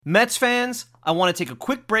Mets fans, I want to take a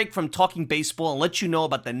quick break from talking baseball and let you know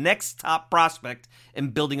about the next top prospect in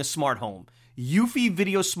building a smart home. Eufy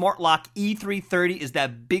Video Smart Lock E330 is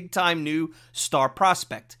that big-time new star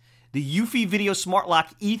prospect. The Eufy Video Smart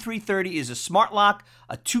Lock E330 is a smart lock,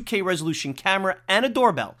 a 2K resolution camera, and a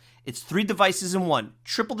doorbell. It's 3 devices in one,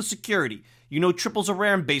 triple the security. You know triples are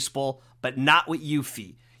rare in baseball, but not with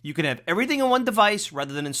Eufy. You can have everything in one device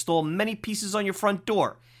rather than install many pieces on your front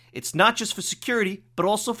door. It's not just for security, but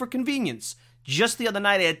also for convenience. Just the other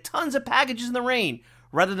night, I had tons of packages in the rain.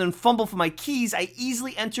 Rather than fumble for my keys, I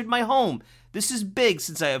easily entered my home. This is big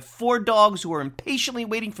since I have 4 dogs who are impatiently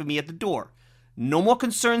waiting for me at the door. No more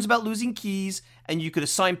concerns about losing keys, and you could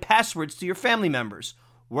assign passwords to your family members.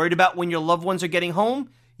 Worried about when your loved ones are getting home?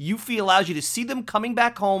 Eufy allows you to see them coming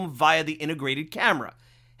back home via the integrated camera.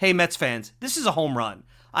 Hey Mets fans, this is a home run.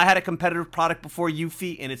 I had a competitive product before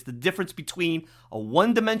Eufy, and it's the difference between a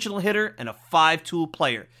one-dimensional hitter and a 5-tool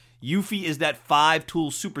player. Eufy is that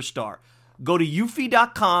 5-tool superstar. Go to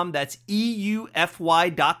eufy.com, that's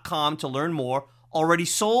EUFY.com to learn more. Already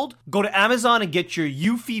sold? Go to Amazon and get your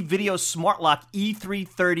Eufy Video Smart Lock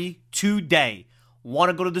E330 today.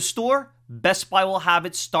 Want to go to the store? Best Buy will have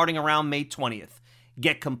it starting around May 20th.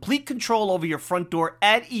 Get complete control over your front door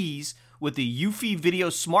at ease with the Eufy Video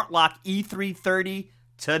Smart Lock E330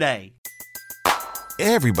 today.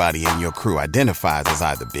 Everybody in your crew identifies as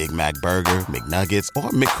either Big Mac Burger, McNuggets,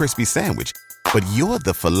 or McCrispy Sandwich. But you're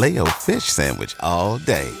the Filet-O-Fish Sandwich all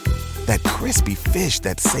day. That crispy fish,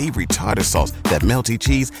 that savory tartar sauce, that melty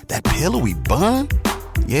cheese, that pillowy bun.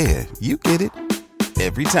 Yeah, you get it.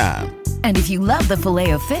 Every time. And if you love the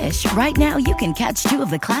Filet-O-Fish, right now you can catch 2 of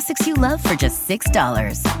the classics you love for just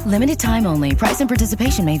 $6. Limited time only. Price and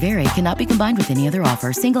participation may vary. Cannot be combined with any other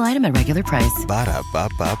offer. Single item at regular price.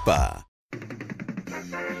 Ba-da-ba-ba-ba.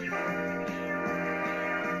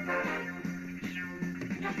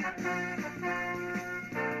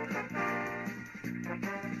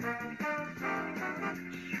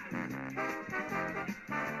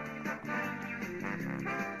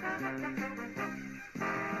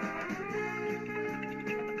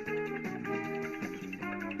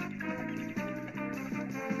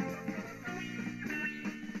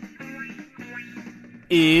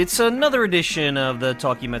 It's another edition of the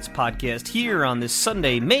Talking Mets podcast here on this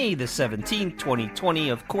Sunday, May the 17th, 2020.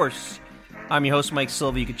 Of course, I'm your host, Mike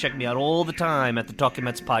Silva. You can check me out all the time at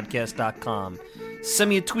thetalkingmetspodcast.com. Send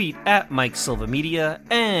me a tweet at Mike Silva Media,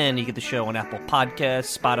 and you get the show on Apple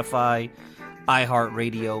Podcasts, Spotify,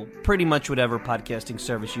 iHeartRadio, pretty much whatever podcasting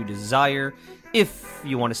service you desire. If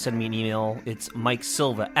you want to send me an email, it's Mike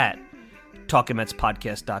Silva at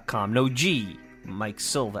talkingmetspodcast.com. No G, Mike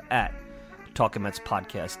Silva at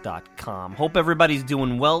talkingmetspodcast.com. Hope everybody's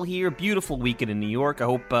doing well here. Beautiful weekend in New York. I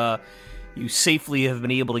hope you safely have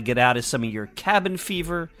been able to get out of some of your cabin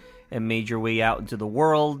fever and made your way out into the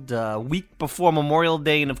world. Week before Memorial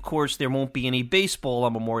Day, and of course there won't be any baseball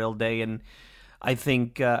on Memorial Day, and I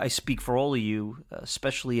think I speak for all of you,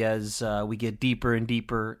 especially as we get deeper and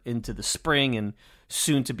deeper into the spring and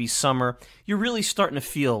soon to be summer. You're really starting to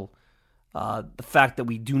feel the fact that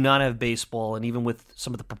we do not have baseball, and even with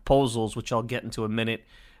some of the proposals, which I'll get into in a minute,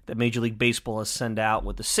 that Major League Baseball has sent out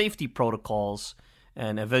with the safety protocols,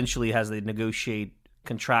 and eventually as they negotiate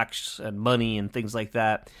contracts and money and things like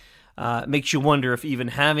that, it makes you wonder if even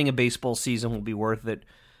having a baseball season will be worth it.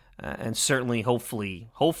 And certainly, hopefully,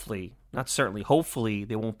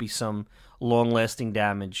 there won't be some long-lasting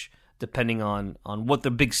damage, depending on what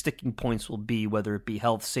the big sticking points will be, whether it be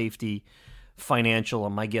health, safety, financial,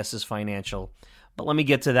 and my guess is financial. But let me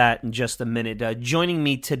get to that in just a minute. Joining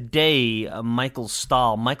me today, Michael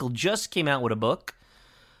Stahl. Michael just came out with a book,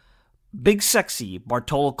 Big Sexy,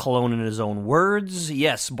 Bartolo Colon in his own words.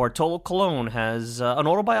 Yes, Bartolo Colon has an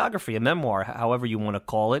autobiography, a memoir, however you want to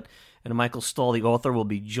call it. And Michael Stahl, the author, will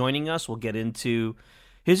be joining us. We'll get into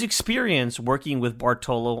his experience working with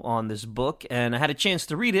Bartolo on this book. And I had a chance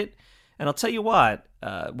to read it. And I'll tell you what,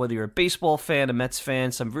 whether you're a baseball fan, a Mets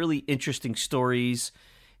fan, some really interesting stories,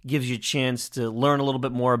 gives you a chance to learn a little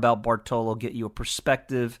bit more about Bartolo, get you a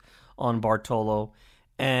perspective on Bartolo,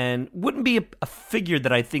 and wouldn't be a figure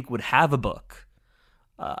that I think would have a book.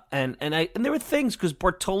 And there were things, because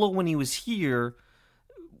Bartolo, when he was here,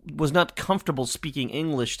 was not comfortable speaking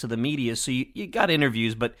English to the media, so you got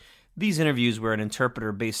interviews, but these interviews where an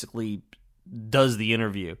interpreter basically does the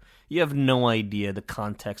interview. You have no idea the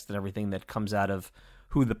context and everything that comes out of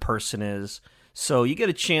who the person is. So you get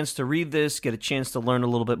a chance to read this, get a chance to learn a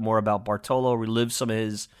little bit more about Bartolo, relive some of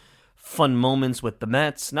his fun moments with the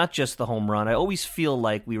Mets, not just the home run. I always feel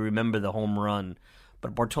like we remember the home run,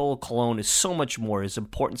 but Bartolo Colon is so much more. His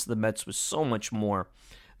importance to the Mets was so much more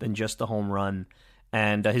than just the home run.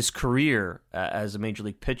 and his career as a major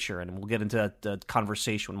league pitcher, and we'll get into that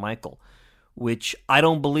conversation with Michael, which I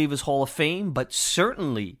don't believe is Hall of Fame, but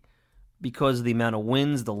certainly because of the amount of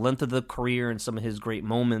wins, the length of the career, and some of his great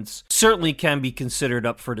moments, certainly can be considered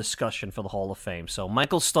up for discussion for the Hall of Fame. So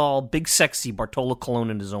Michael Stahl, Big Sexy Bartolo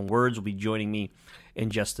Colon in his own words, will be joining me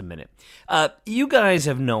in just a minute. You guys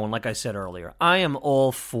have known, like I said earlier, I am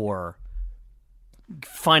all for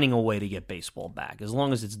finding a way to get baseball back, as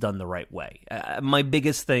long as it's done the right way. My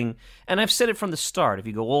biggest thing, and I've said it from the start, if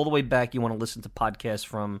you go all the way back, you want to listen to podcasts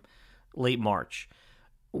from late March,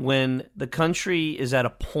 when the country is at a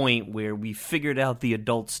point where we figured out the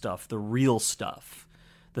adult stuff, the real stuff,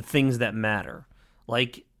 the things that matter,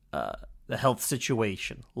 like the health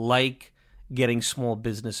situation, like getting small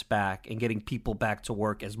business back and getting people back to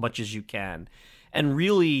work as much as you can. And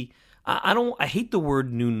really, I hate the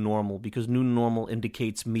word new normal, because new normal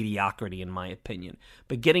indicates mediocrity, in my opinion.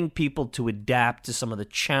 But getting people to adapt to some of the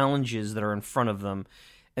challenges that are in front of them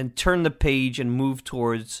and turn the page and move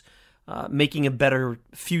towards making a better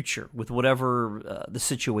future with whatever the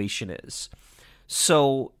situation is.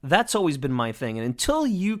 So that's always been my thing. And until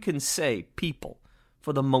you can say people,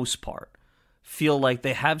 for the most part, feel like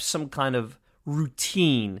they have some kind of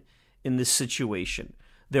routine in this situation,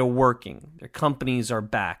 they're working, their companies are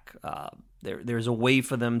back, there's a way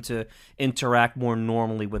for them to interact more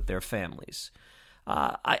normally with their families.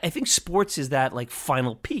 I think sports is that like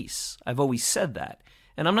final piece. I've always said that.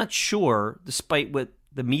 And I'm not sure, despite what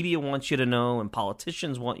the media wants you to know and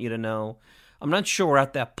politicians want you to know, I'm not sure we're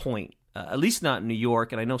at that point, at least not in New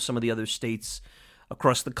York, and I know some of the other states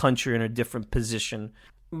across the country are in a different position.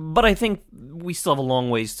 But I think we still have a long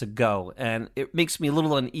ways to go, and it makes me a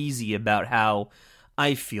little uneasy about how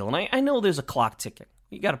I feel. And I know there's a clock ticking.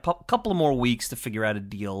 You got a couple of more weeks to figure out a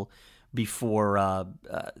deal before,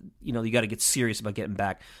 you got to get serious about getting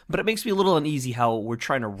back. But it makes me a little uneasy how we're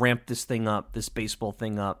trying to ramp this thing up, this baseball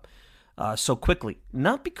thing up, so quickly.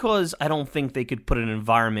 Not because I don't think they could put an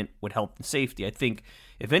environment with health and safety. I think,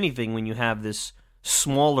 if anything, when you have this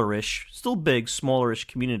smallerish, still big, smallerish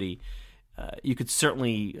community, you could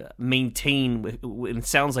certainly maintain, and it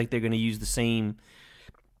sounds like they're going to use the same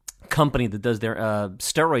company that does their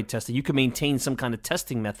steroid testing. You can maintain some kind of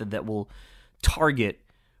testing method that will target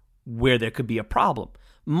where there could be a problem.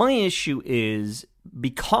 My issue is,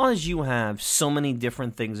 because you have so many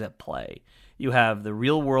different things at play, you have the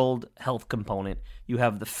real world health component, you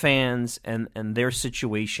have the fans and their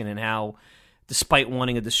situation, and how, despite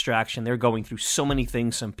wanting a distraction, they're going through so many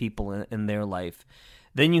things, some people in their life.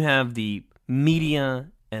 Then you have the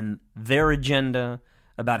media and their agenda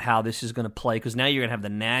about how this is going to play, because now you're going to have the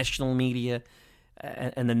national media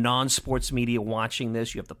and the non-sports media watching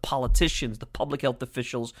this. You have the politicians, the public health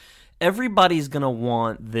officials. Everybody's going to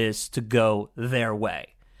want this to go their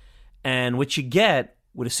way. And what you get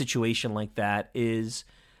with a situation like that is,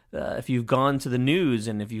 if you've gone to the news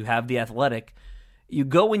and if you have The Athletic, you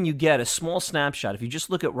go and you get a small snapshot. If you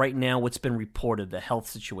just look at right now what's been reported, the health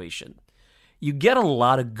situation, you get a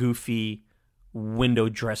lot of goofy window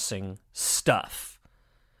dressing stuff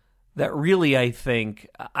that really, I think,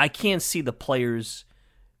 I can't see the players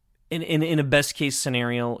in a best case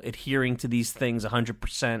scenario adhering to these things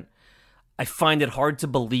 100%. I find it hard to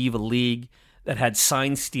believe a league that had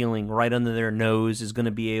sign stealing right under their nose is going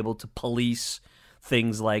to be able to police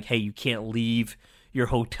things like, hey, you can't leave your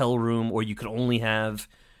hotel room, or you can only have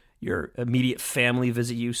your immediate family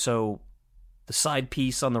visit you. So the side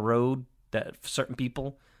piece on the road, that for certain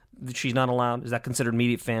people, she's not allowed. Is that considered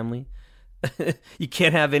immediate family? You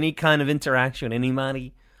can't have any kind of interaction with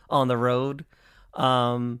anybody on the road.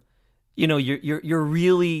 You're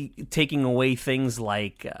really taking away things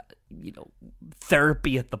like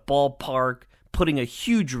therapy at the ballpark, putting a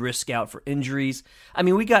huge risk out for injuries. I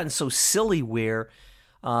mean, we gotten so silly where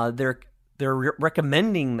they're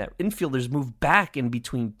recommending that infielders move back in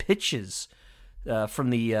between pitches from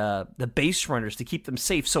the base runners to keep them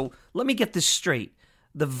safe. So let me get this straight: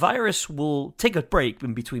 the virus will take a break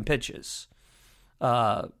in between pitches.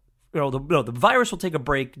 The virus will take a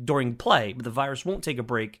break during play, but the virus won't take a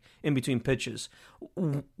break in between pitches.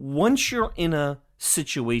 Once you're in a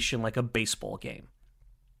situation like a baseball game,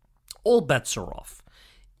 all bets are off.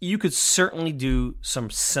 You could certainly do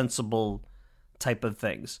some sensible type of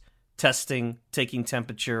things. Testing, taking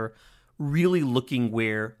temperature, really looking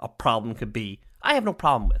where a problem could be. I have no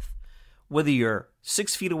problem with. Whether you're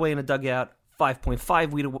 6 feet away in a dugout,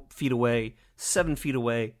 5.5 feet away, 7 feet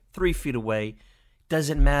away, 3 feet away,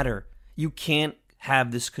 doesn't matter. You can't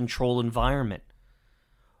have this controlled environment.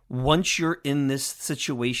 Once you're in this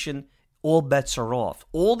situation, all bets are off.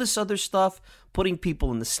 All this other stuff, putting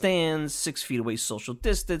people in the stands, 6 feet away social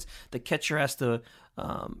distance, the catcher has to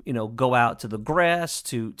go out to the grass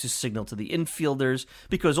to signal to the infielders,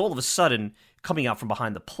 because all of a sudden, coming out from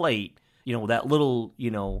behind the plate, that little,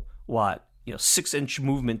 6-inch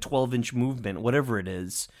movement, 12-inch movement, whatever it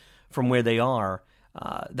is, from where they are,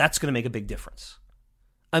 that's going to make a big difference.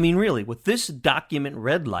 I mean, really, what this document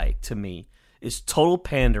read like to me is total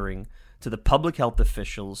pandering to the public health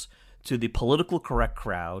officials, to the political correct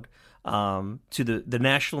crowd, to the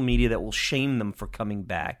national media that will shame them for coming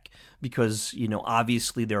back because,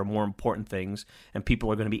 obviously there are more important things and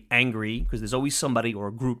people are going to be angry because there's always somebody or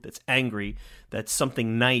a group that's angry that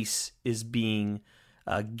something nice is being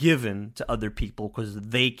given to other people because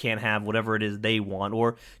they can't have whatever it is they want,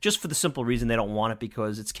 or just for the simple reason they don't want it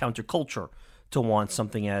because it's counterculture to want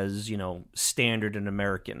something as, standard and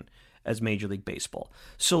American as Major League Baseball.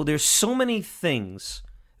 So there's so many things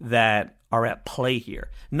that are at play here.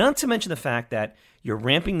 Not to mention the fact that you're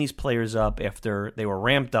ramping these players up after they were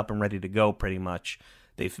ramped up and ready to go pretty much.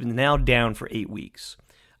 They've been now down for 8 weeks.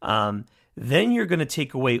 Then you're going to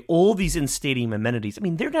take away all these in-stadium amenities. I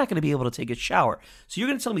mean, they're not going to be able to take a shower. So you're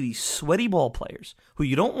going to tell me these sweaty ball players, who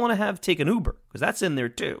you don't want to have take an Uber, because that's in there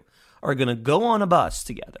too, are going to go on a bus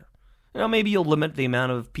together. Maybe you'll limit the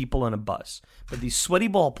amount of people on a bus, but these sweaty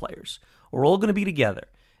ball players are all going to be together.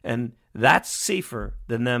 And that's safer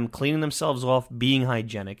than them cleaning themselves off, being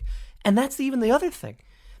hygienic. And that's even the other thing.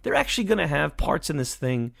 They're actually going to have parts in this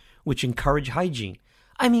thing which encourage hygiene.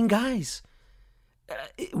 I mean, guys,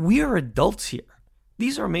 we are adults here.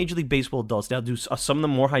 These are Major League Baseball adults. Now, are some of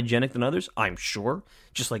them more hygienic than others? I'm sure,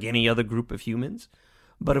 just like any other group of humans.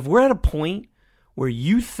 But if we're at a point where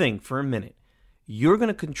you think for a minute you're going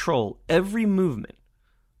to control every movement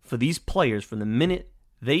for these players from the minute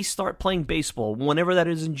they start playing baseball, whenever that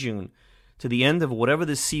is in June, to the end of whatever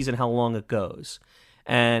this season, how long it goes.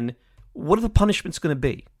 And what are the punishments going to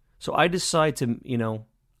be? So I decide to,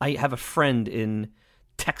 I have a friend in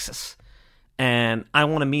Texas, and I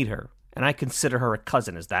want to meet her, and I consider her a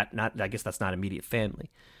cousin. Is that not, I guess that's not immediate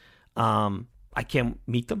family. I can't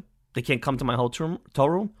meet them. They can't come to my hotel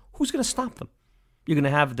room. Who's going to stop them? You're going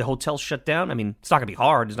to have the hotel shut down? I mean, it's not going to be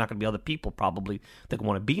hard. There's not going to be other people probably that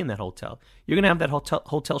want to be in that hotel. You're going to have that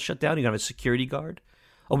hotel shut down? You're going to have a security guard?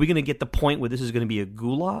 Are we going to get the point where this is going to be a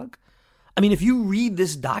gulag? I mean, if you read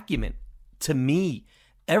this document, to me,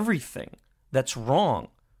 everything that's wrong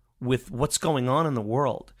with what's going on in the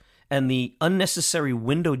world and the unnecessary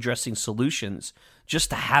window dressing solutions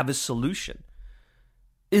just to have a solution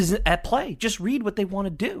is at play. Just read what they want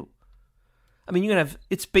to do. I mean,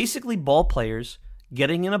 it's basically ball players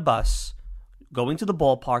getting in a bus, going to the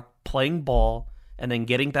ballpark, playing ball, and then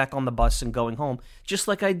getting back on the bus and going home, just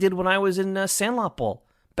like I did when I was in Sandlot Ball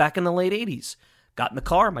back in the late 80s. Got in the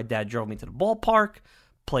car, my dad drove me to the ballpark,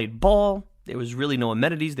 played ball. There was really no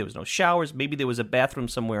amenities. There was no showers. Maybe there was a bathroom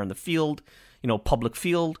somewhere in the field, public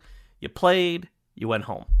field. You played, you went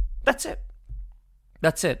home. That's it.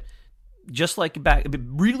 That's it. Just like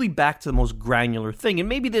really back to the most granular thing. And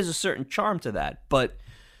maybe there's a certain charm to that. But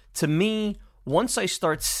to me, once I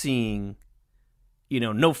start seeing,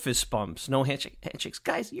 no fist bumps, no handshakes,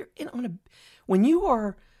 guys, you're in on when you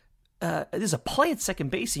are, there's a play at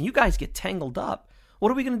second base and you guys get tangled up.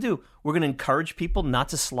 What are we going to do? We're going to encourage people not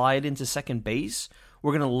to slide into second base.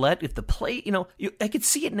 We're going to if the play, I could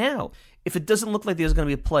see it now. If it doesn't look like there's going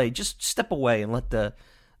to be a play, just step away and let the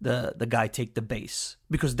guy take the base,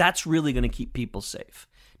 because that's really going to keep people safe.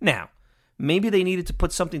 Now, maybe they needed to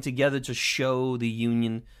put something together to show the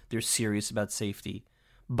union they're serious about safety.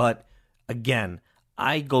 But again,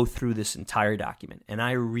 I go through this entire document and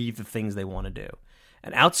I read the things they want to do.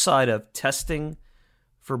 And outside of testing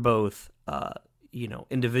for both,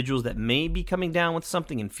 individuals that may be coming down with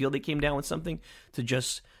something and feel they came down with something, to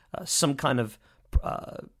just some kind of,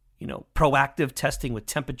 proactive testing with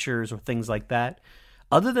temperatures or things like that.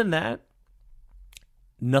 Other than that,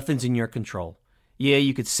 nothing's in your control. Yeah,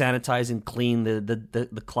 you could sanitize and clean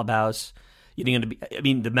the clubhouse. You're going to be. I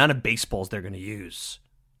mean, the amount of baseballs they're going to use,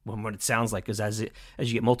 what it sounds like, is as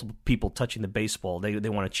you get multiple people touching the baseball, they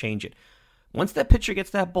want to change it. Once that pitcher gets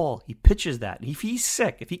that ball, he pitches that. If he's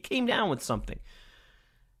sick, if he came down with something,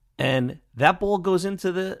 and that ball goes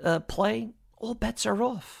into the play, all bets are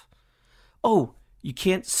off. Oh, you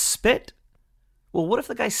can't spit? Well, what if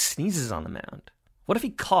the guy sneezes on the mound? What if he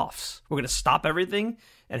coughs? We're going to stop everything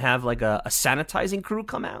and have like a sanitizing crew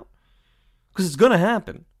come out? Because it's going to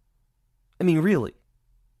happen. I mean, really,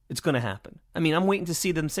 it's going to happen. I mean, I'm waiting to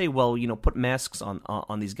see them say, well, put masks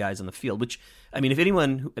on these guys on the field, which, I mean, if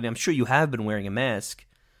anyone, and I'm sure you have been wearing a mask,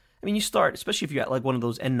 I mean, you start, especially if you got like one of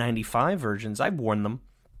those N95 versions, I've worn them.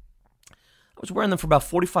 was wearing them for about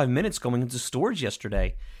 45 minutes going into storage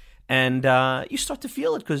yesterday. And you start to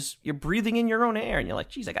feel it because you're breathing in your own air. And you're like,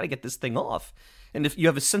 geez, I got to get this thing off. And if you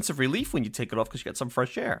have a sense of relief when you take it off because you got some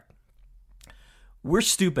fresh air. We're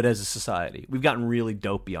stupid as a society. We've gotten really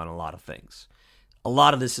dopey on a lot of things. A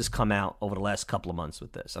lot of this has come out over the last couple of months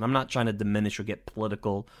with this. And I'm not trying to diminish or get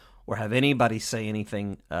political or have anybody say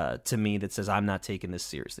anything to me that says I'm not taking this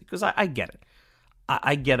seriously. Because I get it.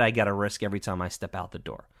 I get I got to risk every time I step out the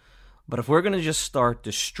door. But if we're going to just start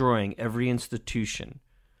destroying every institution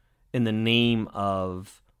in the name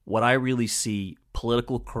of what I really see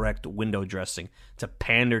political correct window dressing to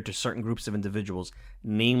pander to certain groups of individuals,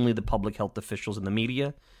 namely the public health officials and the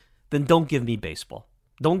media, then don't give me baseball.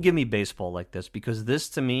 Don't give me baseball like this, because this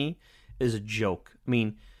to me is a joke. I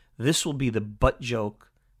mean, this will be the butt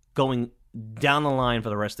joke going down the line for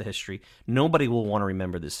the rest of history. Nobody will want to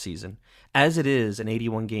remember this season. As it is an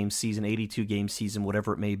 81-game season, 82-game season,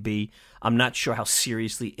 whatever it may be, I'm not sure how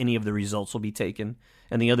seriously any of the results will be taken.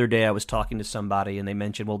 And the other day I was talking to somebody and they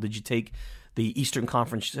mentioned, well, did you take the Eastern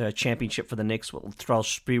Conference Championship for the Knicks with Charles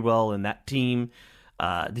Sprewell and that team?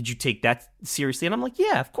 Did you take that seriously? And I'm like,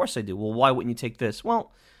 yeah, of course I do. Well, why wouldn't you take this?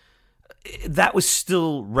 Well, that was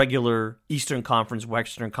still regular Eastern Conference,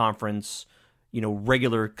 Western Conference,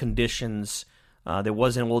 regular conditions. There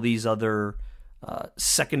wasn't all these other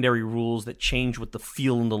secondary rules that change what the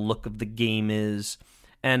feel and the look of the game is.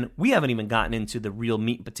 And we haven't even gotten into the real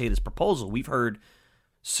meat and potatoes proposal. We've heard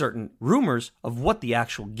certain rumors of what the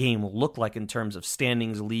actual game will look like in terms of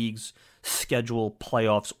standings, leagues, schedule,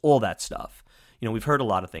 playoffs, all that stuff. We've heard a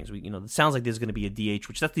lot of things. It sounds like there's going to be a DH,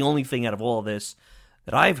 which that's the only thing out of all of this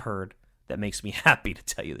that I've heard that makes me happy, to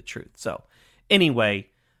tell you the truth. So anyway,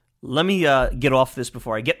 let me get off this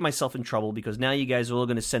before I get myself in trouble, because now you guys are all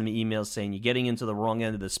going to send me emails saying you're getting into the wrong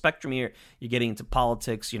end of the spectrum here, you're getting into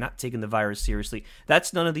politics, you're not taking the virus seriously.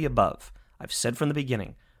 That's none of the above. I've said from the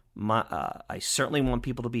beginning, I certainly want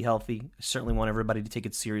people to be healthy. I certainly want everybody to take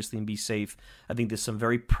it seriously and be safe. I think there's some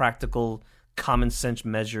very practical, common sense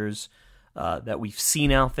measures that we've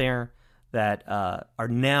seen out there that are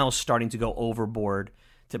now starting to go overboard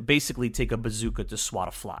to basically take a bazooka to swat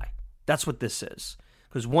a fly. That's what this is.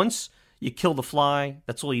 Because once you kill the fly,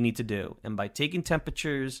 that's all you need to do. And by taking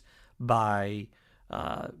temperatures, by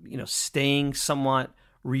staying somewhat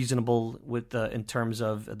reasonable with in terms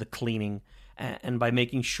of the cleaning, and by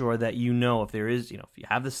making sure that if there is, if you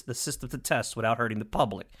have the system to test without hurting the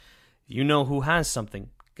public, who has something,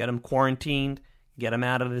 get them quarantined, get him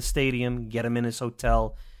out of the stadium, get him in his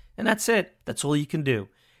hotel, and that's it. That's all you can do.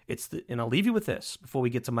 And I'll leave you with this before we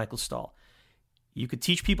get to Michael Stahl. You could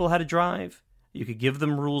teach people how to drive. You could give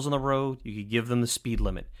them rules on the road. You could give them the speed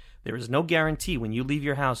limit. There is no guarantee when you leave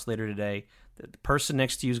your house later today that the person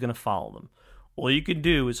next to you is going to follow them. All you can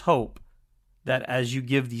do is hope that as you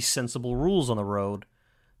give these sensible rules on the road,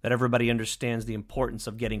 that everybody understands the importance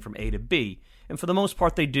of getting from A to B. And for the most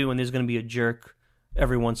part, they do, and there's going to be a jerk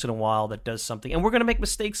every once in a while that does something. And we're going to make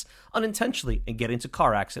mistakes unintentionally and get into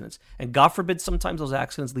car accidents. And God forbid, sometimes those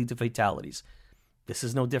accidents lead to fatalities. This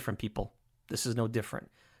is no different, people. This is no different.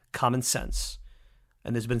 Common sense.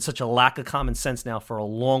 And there's been such a lack of common sense now for a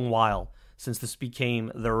long while since this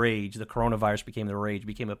became the rage. The coronavirus became the rage,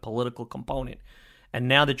 became a political component. And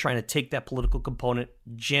now they're trying to take that political component,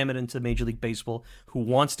 jam it into Major League Baseball, who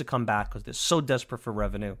wants to come back because they're so desperate for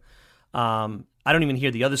revenue. I don't even hear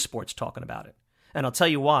the other sports talking about it. And I'll tell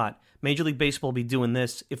you what, Major League Baseball will be doing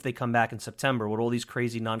this if they come back in September with all these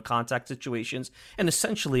crazy non-contact situations and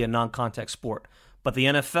essentially a non-contact sport. But the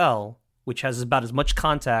NFL, which has about as much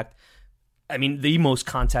contact, the most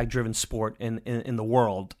contact-driven sport in the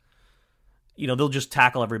world, they'll just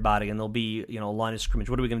tackle everybody and there'll be, a line of scrimmage.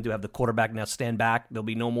 What are we going to do? Have the quarterback now stand back? There'll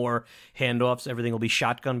be no more handoffs. Everything will be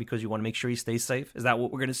shotgun because you want to make sure he stays safe. Is that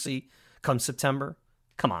what we're going to see come September?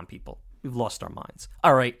 Come on, people. We've lost our minds.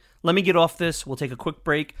 All right, let me get off this. We'll take a quick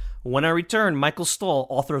break. When I return, Michael Stahl,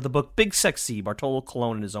 author of the book Big Sexy, Bartolo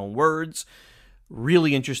Colon in his own words.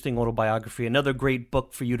 Really interesting autobiography. Another great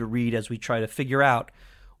book for you to read as we try to figure out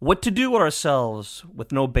what to do with ourselves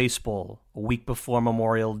with no baseball a week before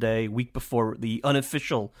Memorial Day, week before the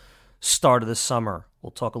unofficial start of the summer.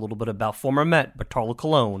 We'll talk a little bit about former Met Bartolo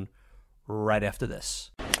Colon right after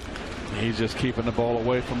this. He's just keeping the ball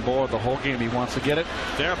away from Bohr the whole game. He wants to get it.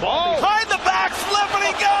 There, ball behind the back flip, and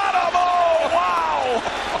he got him! Oh, wow!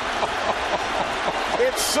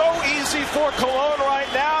 It's so easy for Colon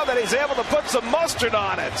right now that he's able to put some mustard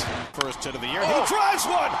on it. First hit of the year. He drives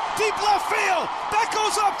one. Deep left field. Back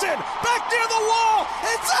goes Upton. Back near the wall.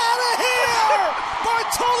 It's out of here!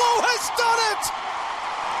 Bartolo has done it!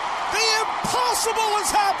 The impossible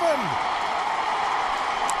has happened!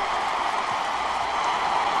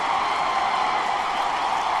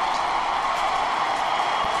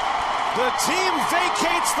 The team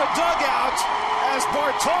vacates the dugout as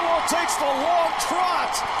Bartolo takes the long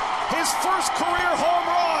trot, his first career home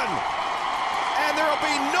run. And there will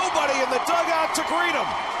be nobody in the dugout to greet him.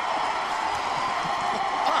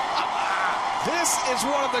 This is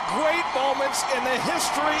one of the great moments in the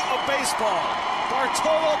history of baseball.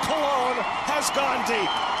 Bartolo Colon has gone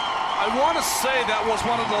deep. I want to say that was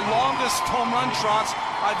one of the longest home run trots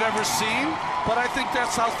I've ever seen, but I think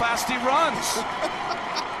that's how fast he runs.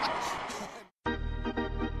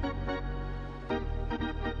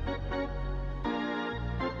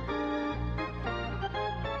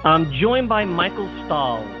 I'm joined by Michael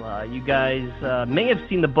Stahl. You guys may have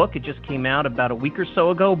seen the book. It just came out about a week or so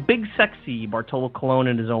ago. Big Sexy, Bartolo Colon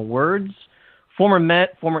in his own words. Former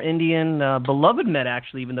Met, former Indian, beloved Met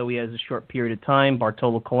actually, even though he has a short period of time,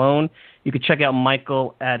 Bartolo Colon. You can check out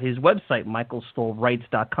Michael at his website,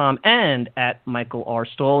 michaelstollwrites.com, and at Michael R.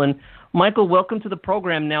 Stoll. And Michael, welcome to the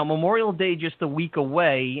program. Now, Memorial Day just a week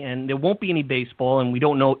away, and there won't be any baseball, and we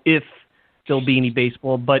don't know if there'll be any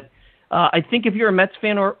baseball, but I think if you're a Mets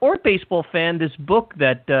fan or a baseball fan, this book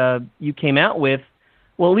that you came out with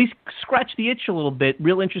will at least scratch the itch a little bit.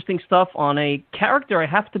 Real interesting stuff on a character I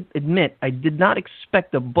have to admit I did not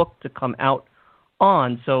expect a book to come out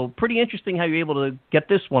on. So pretty interesting how you're able to get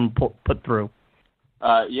this one put through.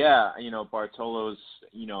 Yeah, Bartolo's,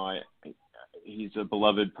 he's a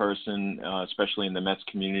beloved person, especially in the Mets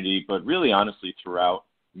community, but really honestly throughout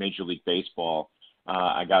Major League Baseball.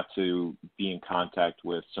 I got to be in contact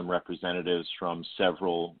with some representatives from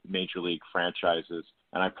several Major League franchises,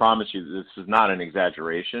 and I promise you this is not an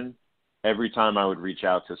exaggeration. Every time I would reach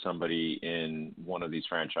out to somebody in one of these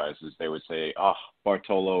franchises, they would say, "Oh,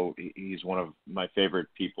 Bartolo, he's one of my favorite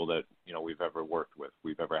people that we've ever worked with,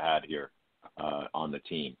 we've ever had here on the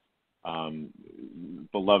team.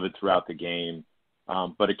 Beloved throughout the game,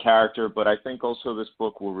 but a character. But I think also this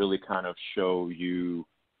book will really kind of show you."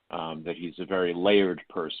 That he's a very layered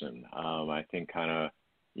person. I think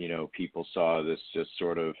people saw this just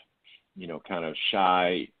sort of, kind of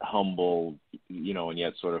shy, humble, and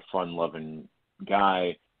yet sort of fun-loving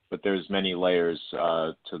guy. But there's many layers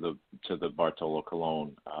to the Bartolo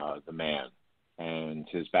Colon, the man, and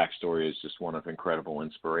his backstory is just one of incredible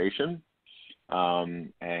inspiration.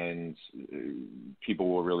 And people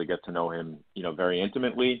will really get to know him, very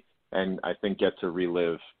intimately, and I think get to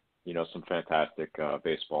relive some fantastic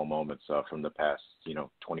baseball moments from the past,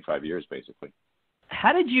 25 years, basically.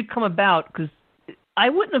 How did you come about? Because I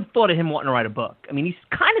wouldn't have thought of him wanting to write a book. I mean, he's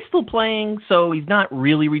kind of still playing, so he's not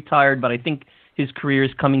really retired, but I think his career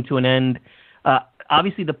is coming to an end.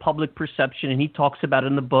 Obviously, the public perception, and he talks about it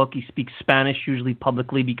in the book, he speaks Spanish usually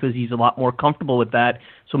publicly because he's a lot more comfortable with that,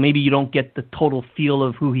 so maybe you don't get the total feel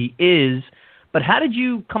of who he is. But how did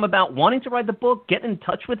you come about wanting to write the book, get in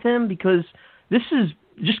touch with him? Because this is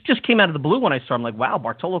just came out of the blue when I saw him. Like, wow,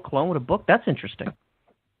 Bartolo Colon with a book? That's interesting.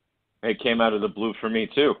 It came out of the blue for me,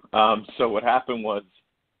 too. So what happened was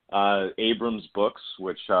Abrams Books,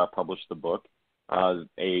 which published the book, an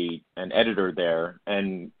editor there,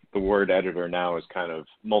 and the word editor now is kind of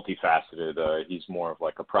multifaceted. He's more of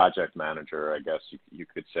like a project manager, I guess you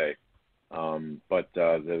could say. But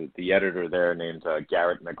the editor there named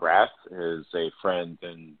Garrett McGrath is a friend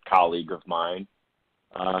and colleague of mine.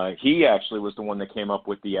 He actually was the one that came up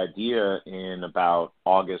with the idea in about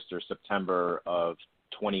August or September of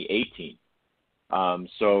 2018.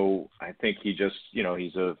 So I think he just,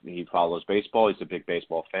 he follows baseball. He's a big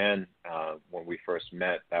baseball fan. When we first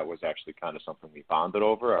met, that was actually kind of something we bonded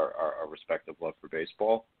over, our respective love for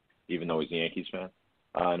baseball, even though he's a Yankees fan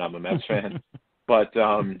and I'm a Mets fan. But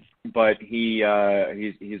he's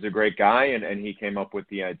a great guy, and he came up with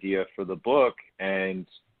the idea for the book. And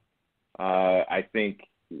I think,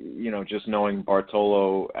 just knowing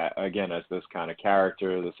Bartolo, again, as this kind of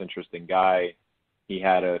character, this interesting guy, he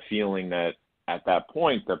had a feeling that at that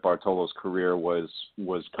point that Bartolo's career was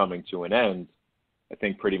coming to an end. I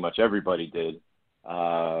think pretty much everybody did.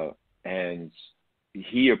 And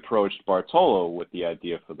he approached Bartolo with the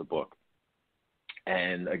idea for the book.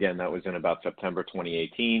 And again, that was in about September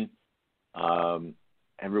 2018.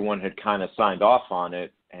 Everyone had kind of signed off on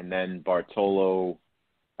it. And then Bartolo,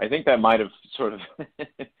 I think that might have sort of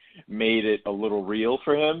made it a little real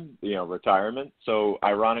for him, retirement. So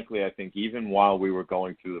ironically, I think even while we were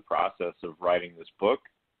going through the process of writing this book,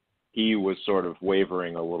 he was sort of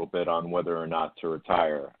wavering a little bit on whether or not to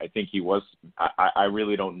retire. I think he was, I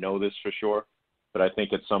really don't know this for sure, but I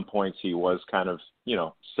think at some points he was kind of,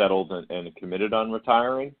 settled and committed on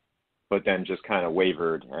retiring, but then just kind of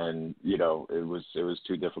wavered, and, it was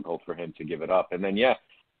too difficult for him to give it up. And then,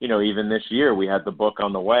 even this year we had the book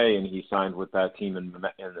on the way, and he signed with that team in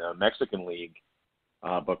the Mexican League.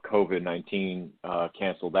 but COVID-19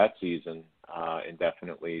 canceled that season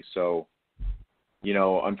indefinitely. So,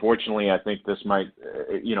 unfortunately, I think this might,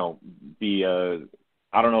 be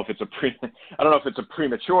I don't know if it's a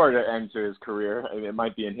premature end to his career. I mean, it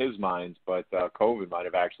might be in his mind, but COVID might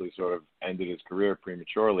have actually sort of ended his career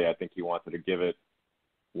prematurely. I think he wanted to give it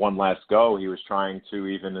one last go. He was trying to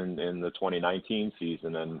even in the 2019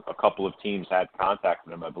 season, and a couple of teams had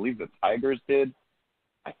contacted him. I believe the Tigers did.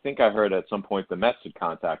 I think I heard at some point the Mets had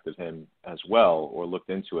contacted him as well or looked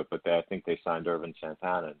into it, but I think they signed Irvin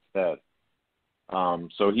Santana instead.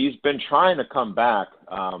 So he's been trying to come back,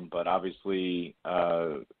 but obviously,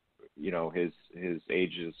 his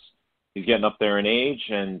age he's getting up there in age,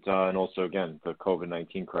 and also again the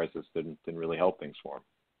COVID-19 crisis didn't really help things for him.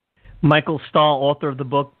 Michael Stahl, author of the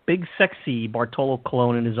book Big Sexy, Bartolo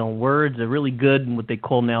Colon in his own words, a really good and what they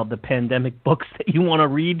call now the pandemic books that you want to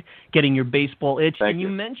read, getting your baseball itch. Thank and you.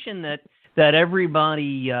 You mentioned that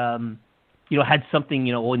everybody had something,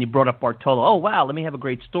 when you brought up Bartolo, oh, wow, let me have a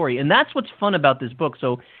great story. And that's what's fun about this book.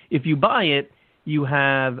 So if you buy it, you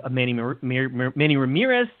have Manny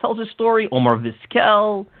Ramirez tells a story, Omar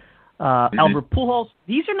Vizquel, Albert Pujols.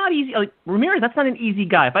 These are not easy. Like Ramirez, that's not an easy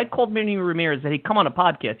guy. If I'd called Manny Ramirez and said, hey, come on a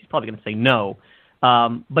podcast, he's probably going to say no.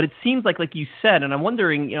 But it seems like you said, and I'm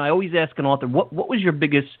wondering, I always ask an author, what was your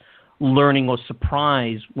biggest learning or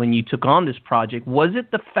surprise when you took on this project? Was it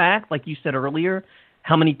the fact, like you said earlier,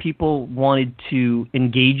 how many people wanted to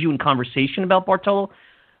engage you in conversation about Bartolo?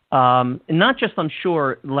 And not just, I'm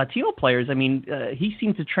sure, Latino players. I mean, he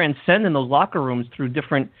seemed to transcend in those locker rooms through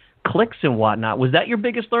different cliques and whatnot. Was that your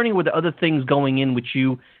biggest learning, or were there other things going in which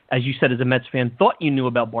you, as you said as a Mets fan, thought you knew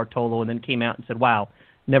about Bartolo and then came out and said, wow,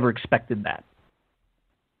 never expected that?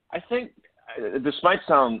 I think this might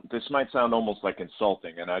sound almost like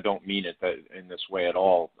insulting, and I don't mean it in this way at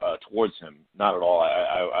all towards him. Not at all.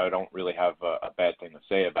 I don't really have a bad thing to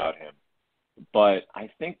say about him. But I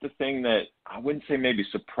think the thing that I wouldn't say maybe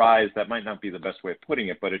surprised, that might not be the best way of putting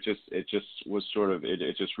it, but it just was sort of,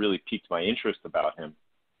 it just really piqued my interest about him,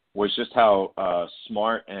 was just how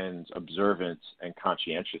smart and observant and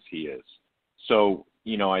conscientious he is. So,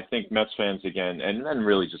 I think Mets fans, again, and then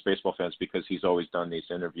really just baseball fans, because he's always done these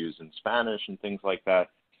interviews in Spanish and things like that,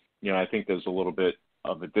 I think there's a little bit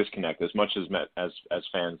of a disconnect. As much as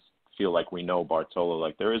fans feel like we know Bartolo,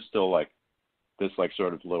 like there is still like this like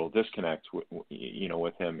sort of little disconnect,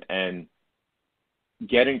 with him. And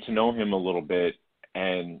getting to know him a little bit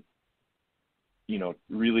and,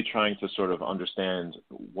 really trying to sort of understand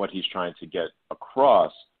what he's trying to get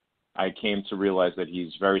across, I came to realize that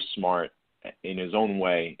he's very smart in his own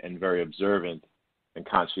way and very observant and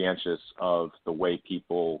conscientious of the way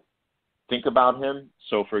people think about him.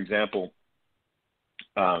 So, for example,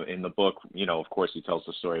 in the book, of course, he tells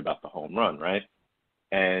the story about the home run, right?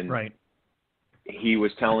 And right. He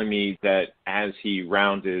was telling me that as he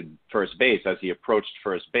rounded first base, as he approached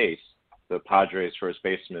first base, the Padres first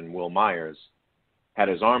baseman, Will Myers, had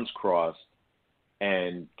his arms crossed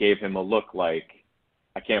and gave him a look like,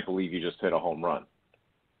 I can't believe you just hit a home run.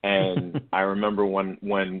 And I remember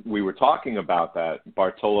when we were talking about that,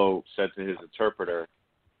 Bartolo said to his interpreter,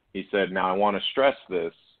 he said, now I want to stress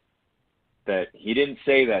this, that he didn't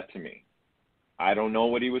say that to me. I don't know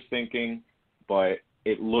what he was thinking, but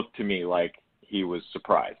it looked to me like he was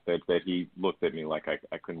surprised, that he looked at me like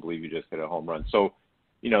I couldn't believe you just hit a home run. So,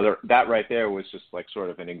 that right there was just like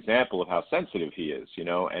sort of an example of how sensitive he is,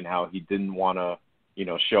 and how he didn't want to,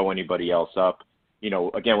 show anybody else up.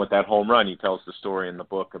 Again, with that home run, he tells the story in the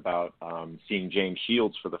book about seeing James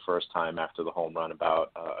Shields for the first time after the home run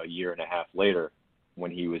about a year and a half later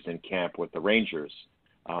when he was in camp with the Rangers.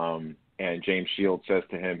 And James Shields says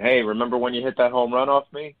to him, hey, remember when you hit that home run off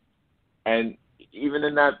me? And even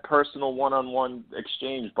in that personal one-on-one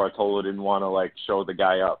exchange, Bartolo didn't want to like show the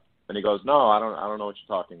guy up. And he goes, no, I don't know what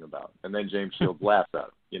you're talking about. And then James Shields laughs at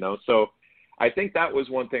him, So I think that was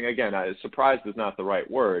one thing. Again, surprised is not the right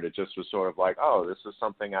word. It just was sort of like, oh, this is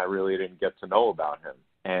something I really didn't get to know about him.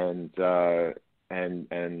 And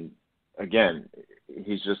again,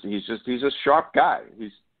 he's a sharp guy.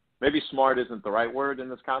 He's maybe smart isn't the right word in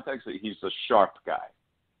this context, but he's a sharp guy.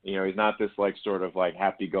 He's not this like sort of like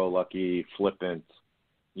happy-go-lucky, flippant,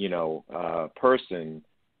 person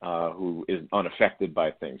who is unaffected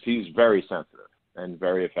by things. He's very sensitive and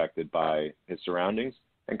very affected by his surroundings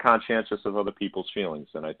and conscientious of other people's feelings.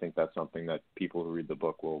 And I think that's something that people who read the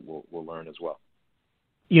book will learn as well.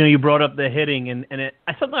 You brought up the hitting, and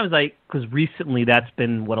I sometimes because recently that's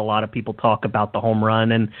been what a lot of people talk about, the home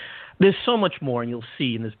run. And There's so much more, and you'll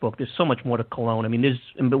see in this book, there's so much more to Colon. I mean,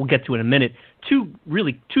 and we'll get to in a minute, two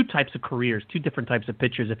types of careers, two different types of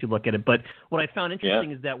pitchers if you look at it. But what I found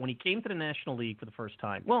interesting is that when he came to the National League for the first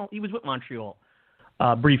time, well, he was with Montreal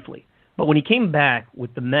briefly, but when he came back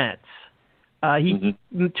with the Mets, he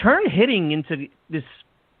turned hitting into this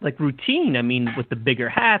like routine. I mean, with the bigger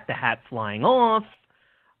hat, the hat flying off.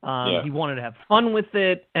 He wanted to have fun with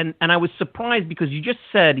it, and I was surprised because you just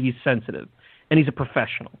said he's sensitive and he's a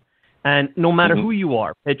professional. And no matter who you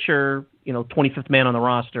are, pitcher, 25th man on the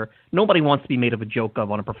roster, nobody wants to be made of a joke of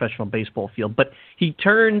on a professional baseball field. But he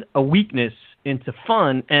turned a weakness into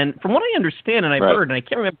fun. And from what I understand, and I've heard, and I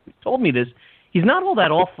can't remember who told me this, he's not all that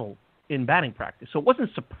awful in batting practice. So it wasn't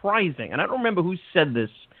surprising. And I don't remember who said this.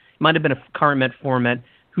 It might have been a current Met format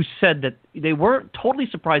who said that they weren't totally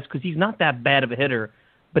surprised because he's not that bad of a hitter,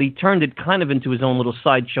 but he turned it kind of into his own little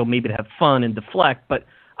sideshow, maybe to have fun and deflect. But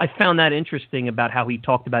I found that interesting about how he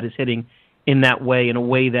talked about his hitting in that way, in a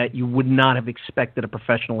way that you would not have expected a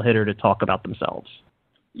professional hitter to talk about themselves.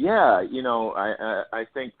 Yeah, I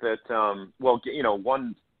think that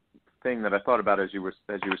one thing that I thought about as you were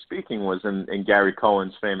speaking was in Gary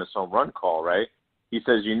Cohen's famous home run call, right? He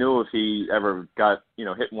says you knew if he ever got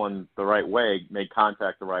hit one the right way, made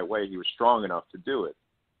contact the right way, he was strong enough to do it.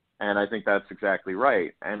 And I think that's exactly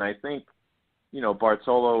right. And I think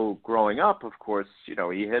Bartolo growing up, of course, he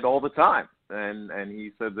hit all the time. And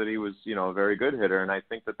he said that he was, a very good hitter. And I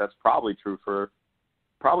think that that's probably true for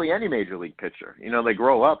probably any major league pitcher. They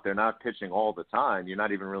grow up, they're not pitching all the time. You're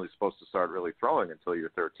not even really supposed to start really throwing until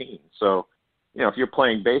you're 13. So, if you're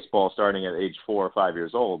playing baseball starting at age 4 or 5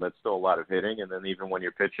 years old, that's still a lot of hitting. And then even when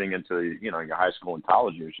you're pitching into, your high school and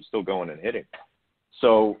college years, you're still going and hitting.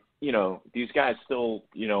 So, these guys still,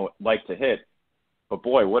 like to hit. But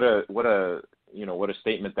boy, what a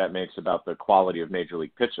statement that makes about the quality of major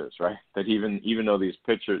league pitchers, right? That even though these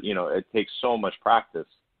pitchers, it takes so much practice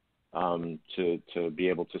to be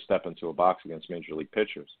able to step into a box against major league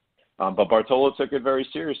pitchers. But Bartolo took it very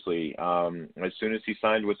seriously. As soon as he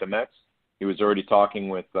signed with the Mets, he was already talking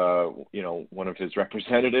with one of his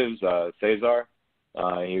representatives, Cesar.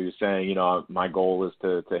 He was saying, my goal is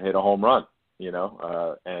to hit a home run,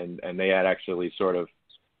 and they had actually sort of,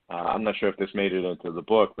 I'm not sure if this made it into the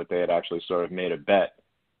book, but they had actually sort of made a bet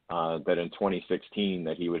that in 2016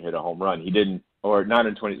 that he would hit a home run. He didn't, or not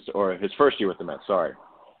in or his first year with the Mets, sorry.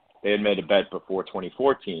 They had made a bet before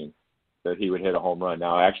 2014 that he would hit a home run.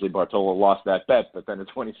 Now, actually, Bartolo lost that bet, but then in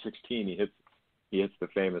 2016 he hits the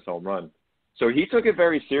famous home run. So he took it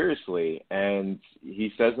very seriously, and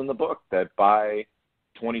he says in the book that by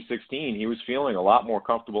 2016 he was feeling a lot more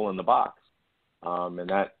comfortable in the box, and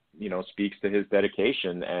that speaks to his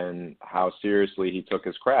dedication and how seriously he took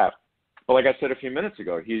his craft. But like I said a few minutes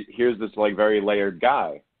ago, here's this like very layered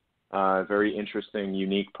guy, very interesting,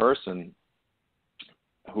 unique person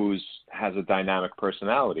has a dynamic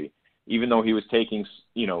personality. Even though he was taking,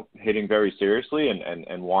 hitting very seriously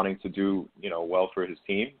and wanting to do, well for his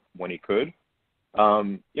team when he could,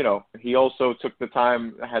 he also took the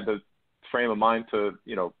time, had the frame of mind to,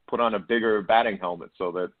 put on a bigger batting helmet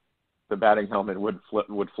so that the batting helmet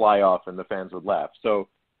would fly off and the fans would laugh. So,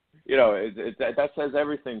 that says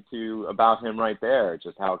everything about him right there,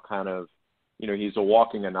 just how kind of, he's a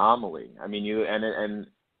walking anomaly. I mean, and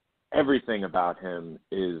everything about him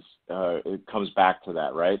is, it comes back to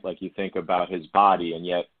that, right? Like you think about his body, and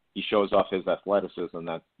yet he shows off his athleticism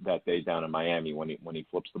that day down in Miami when he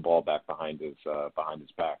flips the ball back behind his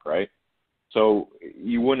back, right? So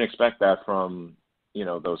you wouldn't expect that from,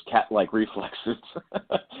 those cat-like reflexes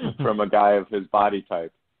from a guy of his body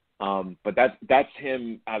type. But that's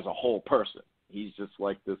him as a whole person. He's just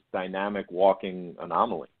like this dynamic walking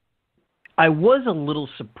anomaly. I was a little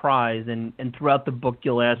surprised, and throughout the book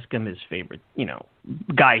you'll ask him his favorite,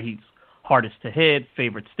 guy he's hardest to hit,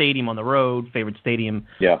 favorite stadium on the road, favorite stadium,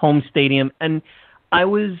 home stadium. And I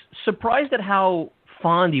was surprised at how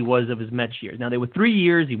fond he was of his Mets years. Now, they were 3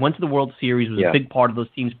 years. He went to the World Series, was a big part of those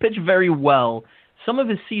teams, pitched very well. Some of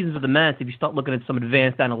his seasons with the Mets, if you start looking at some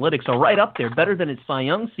advanced analytics, are right up there, better than his Cy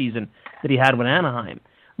Young season that he had with Anaheim.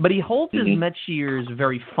 But he holds his Mets years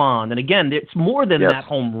very fond. And again, it's more than that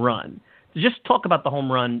home run. To just talk about the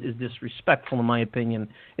home run is disrespectful, in my opinion.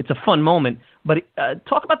 It's a fun moment. But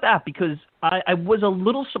talk about that, because I was a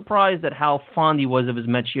little surprised at how fond he was of his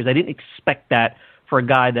Mets years. I didn't expect that for a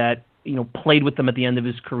guy that, played with them at the end of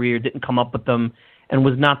his career, didn't come up with them, and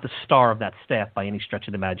was not the star of that staff by any stretch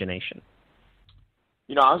of the imagination.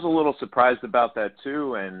 I was a little surprised about that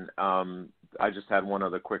too, and I just had one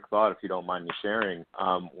other quick thought, if you don't mind me sharing.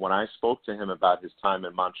 When I spoke to him about his time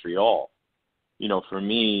in Montreal, for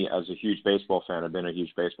me, as a huge baseball fan, I've been a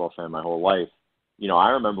huge baseball fan my whole life, I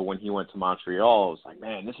remember when he went to Montreal, I was like,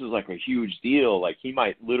 man, this is like a huge deal. Like, he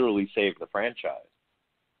might literally save the franchise.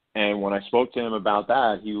 And when I spoke to him about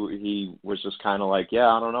that, he was just kind of like, yeah,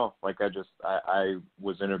 I don't know. Like, I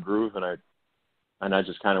was in a groove, and I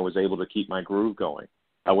just kind of was able to keep my groove going.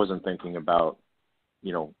 I wasn't thinking about,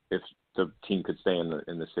 if the team could stay in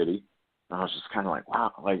the city. And I was just kind of like,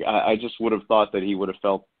 wow. Like, I just would have thought that he would have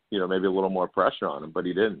felt, maybe a little more pressure on him, but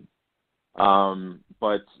he didn't.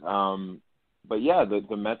 But yeah,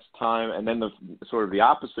 the Mets time, and then the sort of the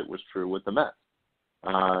opposite was true with the Mets,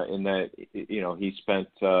 in that, he spent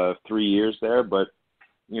 3 years there, but,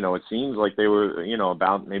 it seems like they were,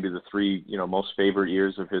 about maybe the 3, most favorite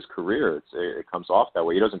years of his career. It comes off that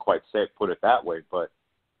way. He doesn't quite put it that way, but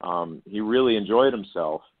he really enjoyed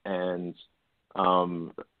himself. And,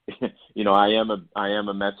 I am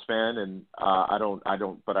a Mets fan, and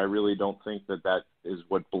but I really don't think that is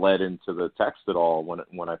what bled into the text at all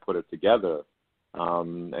when I put it together,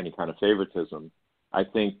 any kind of favoritism. I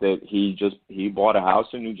think that he bought a house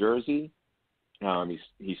in New Jersey.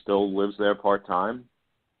 He still lives there part-time.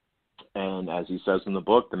 And as he says in the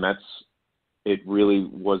book, the Mets, it really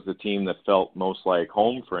was the team that felt most like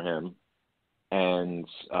home for him. And,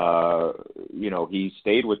 he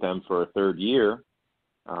stayed with them for a third year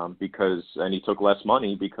and he took less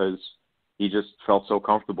money because he just felt so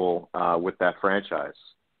comfortable with that franchise.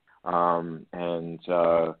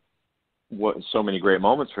 What so many great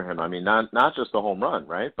moments for him. I mean, not just a home run,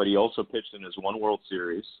 right? But he also pitched in his one World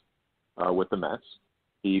Series with the Mets.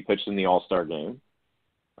 He pitched in the All-Star game.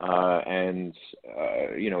 He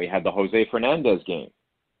had the Jose Fernandez game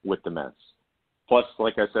with the Mets. Plus,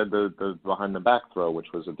 like I said, the behind-the-back throw,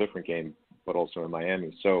 which was a different game, but also in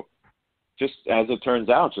Miami. So just as it turns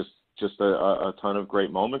out, just a ton of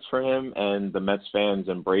great moments for him, and the Mets fans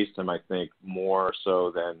embraced him, I think, more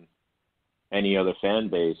so than any other fan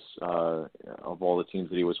base of all the teams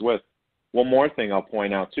that he was with. One more thing I'll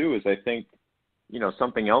point out, too, is I think,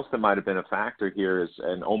 something else that might have been a factor here is,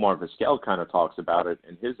 and Omar Vizquel kind of talks about it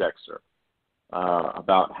in his excerpt,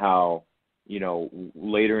 about how,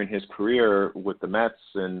 later in his career with the Mets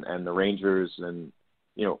and the Rangers, and,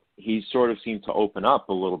 he sort of seemed to open up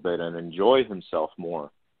a little bit and enjoy himself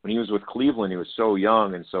more. When he was with Cleveland, he was so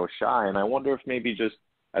young and so shy, and I wonder if maybe just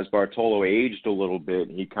as Bartolo aged a little bit,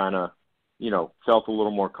 he kind of, felt a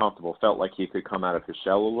little more comfortable, felt like he could come out of his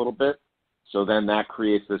shell a little bit. So then that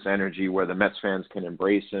creates this energy where the Mets fans can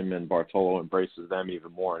embrace him and Bartolo embraces them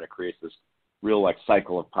even more, and it creates this real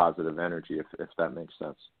cycle of positive energy, if that makes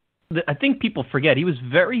sense. I think people forget he was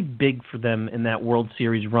very big for them in that World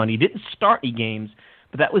Series run. He didn't start any games,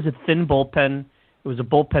 but that was a thin bullpen. It was a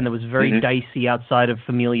bullpen that was very dicey outside of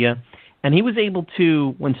Familia, and he was able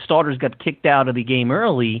to, when starters got kicked out of the game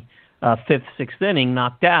early, fifth, sixth inning,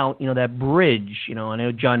 knocked out, that bridge. I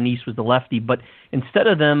know John Neese was the lefty, but instead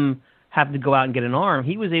of them having to go out and get an arm,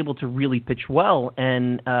 he was able to really pitch well.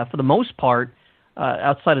 And for the most part,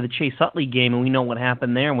 outside of the Chase Utley game, and we know what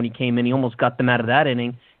happened there when he came in, he almost got them out of that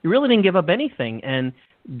inning. He really didn't give up anything. And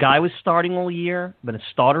guy was starting all year, been a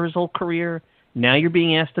starter his whole career. Now you're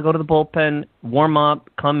being asked to go to the bullpen, warm up,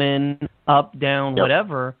 come in, up, down,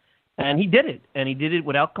 whatever. And he did it. And he did it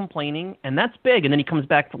without complaining. And that's big. And then he comes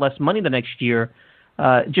back for less money the next year.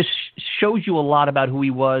 Just shows you a lot about who he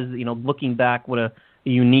was, looking back, what a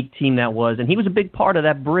unique team that was. And he was a big part of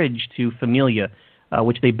that bridge to Familia,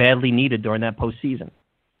 which they badly needed during that postseason.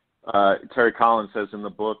 Terry Collins says in the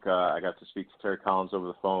book, I got to speak to Terry Collins over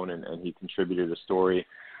the phone, and he contributed a story.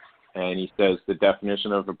 And he says the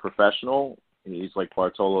definition of a professional, he's like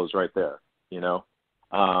Bartolo's right there,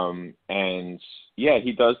 And, yeah,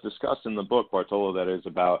 he does discuss in the book, Bartolo, that is,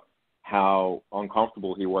 about how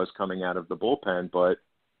uncomfortable he was coming out of the bullpen, but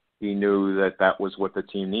he knew that was what the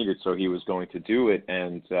team needed, so he was going to do it.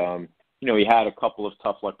 And, he had a couple of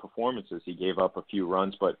tough luck performances. He gave up a few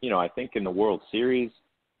runs, but, I think in the World Series,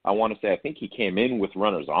 I think he came in with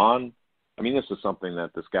runners on. I mean, this is something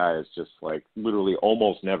that this guy has just, literally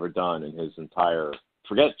almost never done in his entire,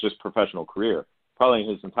 forget just professional career, probably in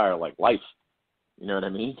his entire, life. You know what I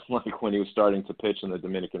mean? When he was starting to pitch in the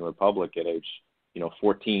Dominican Republic at age,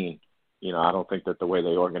 14, I don't think that the way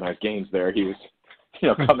they organized games there, he was,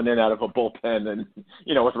 coming in out of a bullpen and,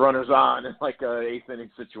 with runners on in a eighth inning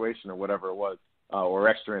situation or whatever it was, or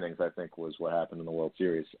extra innings, I think was what happened in the World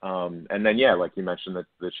Series. And then, yeah, like you mentioned,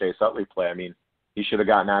 the Chase Utley play, I mean, he should have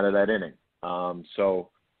gotten out of that inning. So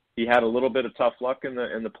he had a little bit of tough luck in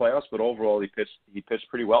the playoffs, but overall he pitched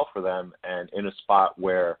pretty well for them and in a spot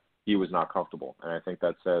where he was not comfortable. And I think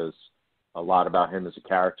that says a lot about him as a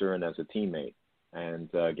character and as a teammate.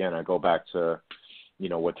 And again, I go back to,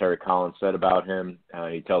 what Terry Collins said about him.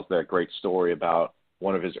 He tells that great story about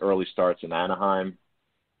one of his early starts in Anaheim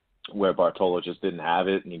where Bartolo just didn't have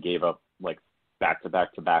it, and he gave up like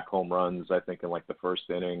back-to-back home runs, I think, in like the first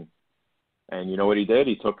inning. And you know what he did?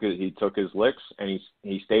 He took his licks, and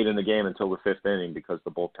he stayed in the game until the fifth inning because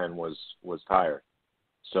the bullpen was tired.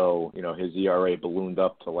 So, you know, his ERA ballooned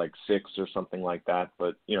up to like 6 or something like that.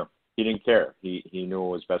 But, you know, he didn't care. He knew it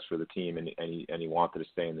was best for the team, and he wanted to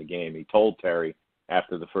stay in the game. He told Terry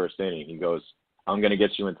after the first inning, he goes, "I'm going to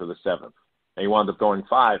get you into the 7th." And he wound up going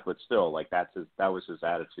 5, but still, like that was his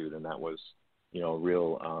attitude, and that was, you know, a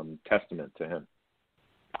real testament to him.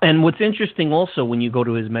 And what's interesting also when you go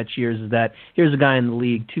to his Mets years is that here's a guy in the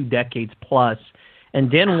league 2 decades plus, and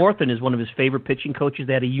Dan Warthen is one of his favorite pitching coaches.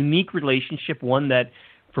 They had a unique relationship, one that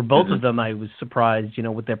for both of them I was surprised, you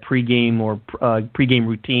know, with their pregame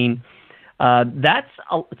routine.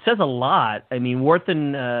 It says a lot. I mean,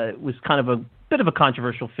 Warthen was kind of a bit of a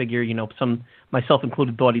controversial figure. You know, some, myself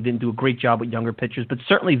included, thought he didn't do a great job with younger pitchers, but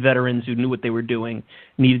certainly veterans who knew what they were doing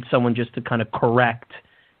needed someone just to kind of correct.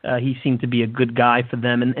 He seemed to be a good guy for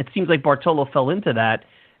them, and it seems like Bartolo fell into that.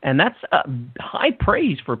 And that's high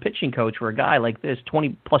praise for a pitching coach, where a guy like this,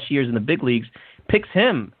 20-plus years in the big leagues, picks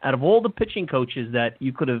him out of all the pitching coaches that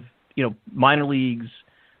you could have, you know, minor leagues,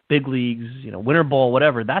 big leagues, you know, winter ball,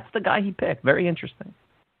 whatever. That's the guy he picked. Very interesting.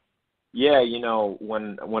 Yeah, you know,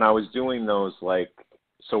 when I was doing those, like,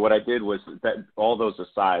 so what I did was that all those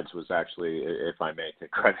asides was actually, if I may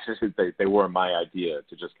take credit, they were my idea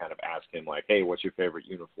to just kind of ask him, like, hey, what's your favorite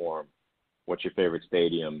uniform? What's your favorite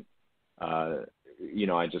stadium? You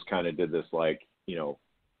know, I just kind of did this, like,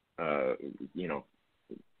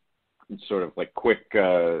 sort of like quick,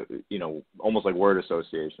 you know, almost like word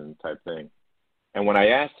association type thing. And when I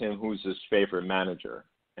asked him who's his favorite manager,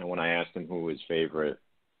 and when I asked him who his favorite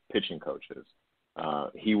pitching coach is,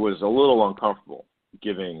 he was a little uncomfortable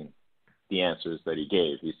giving the answers that he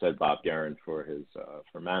gave. He said Bob Guerin for his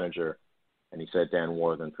for manager, and he said Dan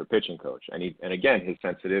Warthen for pitching coach. And again, his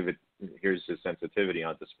sensitivity, here's his sensitivity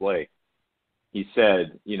on display. He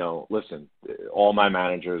said, you know, listen, all my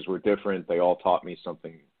managers were different. They all taught me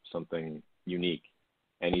something unique.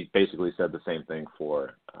 And he basically said the same thing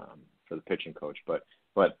for the pitching coach. But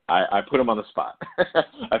I put him on the spot.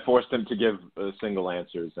 I forced him to give single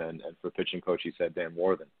answers, and for pitching coach, he said Dan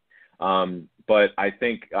Warthen. But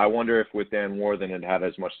I wonder if with Dan Warthen it had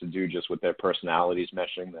as much to do just with their personalities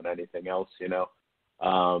meshing than anything else, you know.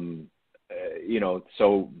 You know,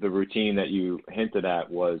 so the routine that you hinted at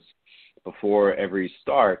was before every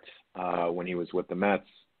start, when he was with the Mets,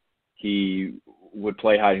 he would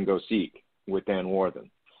play hide and go seek with Dan Warthen.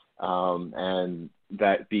 And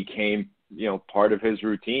that became, you know, part of his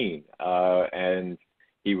routine. And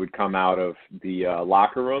he would come out of the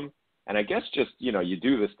locker room. And I guess just, you know, you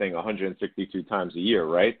do this thing 162 times a year,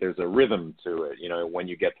 right? There's a rhythm to it, you know, when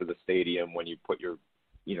you get to the stadium, when you put your,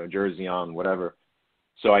 you know, jersey on, whatever.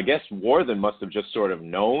 So I guess Warthen must have just sort of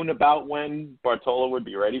known about when Bartolo would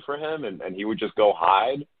be ready for him, and he would just go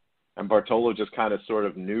hide. And Bartolo just kind of sort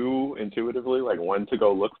of knew intuitively, like, when to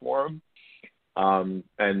go look for him.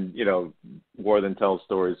 And, you know, Warthen tells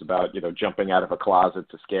stories about, you know, jumping out of a closet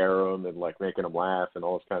to scare him and, like, making him laugh and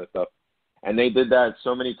all this kind of stuff. And they did that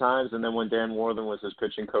so many times. And then when Dan Warthen was his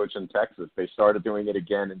pitching coach in Texas, they started doing it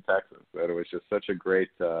again in Texas. That it was just such a great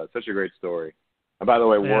story. And by the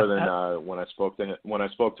way, Warthen, when I spoke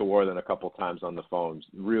to Warthen a couple times on the phone,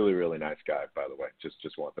 really, really nice guy, by the way.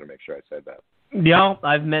 Just wanted to make sure I said that. Yeah,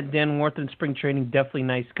 I've met Dan Warthen in spring training. Definitely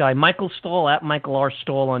nice guy. Michael Stahl, at Michael R.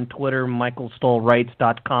 Stahl on Twitter.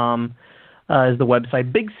 MichaelStahlWrites.com is the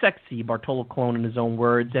website. Big Sexy, Bartolo Colon in his own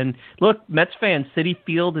words. And look, Mets fan, Citi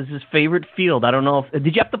Field is his favorite field. I don't know if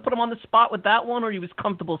did you have to put him on the spot with that one, or he was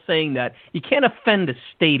comfortable saying that? You can't offend a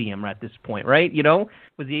stadium at this point, right? You know,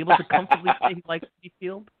 was he able to comfortably say he likes Citi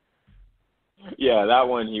Field? Yeah, that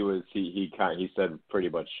one he said pretty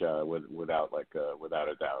much without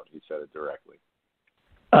a doubt. He said it directly.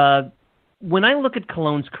 When I look at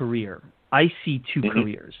Colon's career, I see two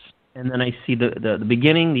careers, and then I see the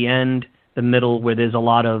beginning, the end, the middle, where there's a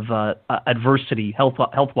lot of adversity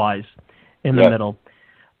health-wise in the middle.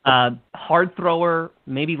 Hard thrower,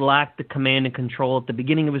 maybe lacked the command and control at the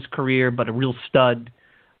beginning of his career, but a real stud.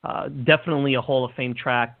 Definitely a Hall of Fame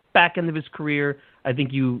track. Back end of his career, I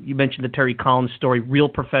think you mentioned the Terry Collins story, real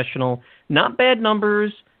professional. Not bad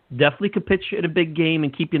numbers, definitely could pitch at a big game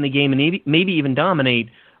and keep you in the game and maybe even dominate.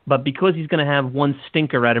 But because he's going to have one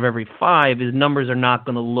stinker out of every 5, his numbers are not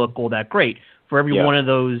going to look all that great. For every one of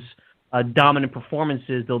those dominant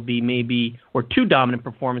performances, there'll be maybe, or 2 dominant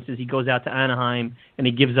performances, he goes out to Anaheim and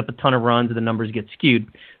he gives up a ton of runs and the numbers get skewed.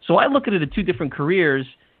 So I look at it at 2 different careers,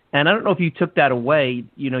 And I don't know if you took that away.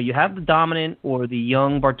 You have the dominant or the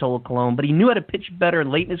young Bartolo Colon, but he knew how to pitch better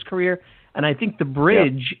late in his career. And I think the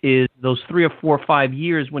bridge is those 3 or 4 or 5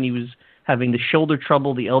 years when he was having the shoulder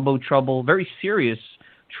trouble, the elbow trouble, very serious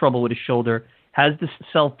trouble with his shoulder, has the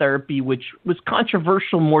cell therapy, which was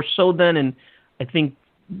controversial more so then, and I think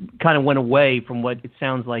kind of went away from what it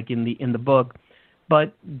sounds like in the book.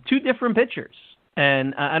 But 2 different pitchers.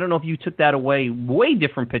 And I don't know if you took that away. Way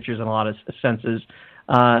different pitchers in a lot of senses.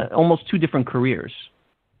 Almost 2 different careers.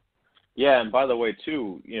 Yeah, and by the way,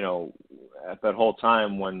 too, at that whole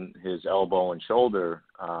time when his elbow and shoulder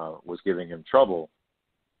was giving him trouble,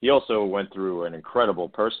 he also went through an incredible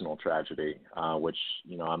personal tragedy, which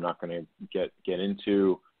I'm not going to get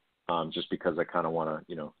into, just because I kind of want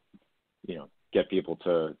to get people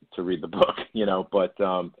to read the book,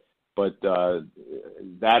 but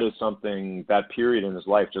that is something, that period in his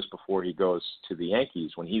life just before he goes to the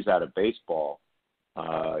Yankees, when he's out of baseball.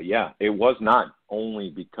 It was not only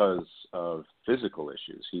because of physical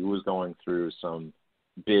issues. He was going through some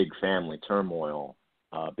big family turmoil,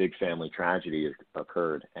 big family tragedy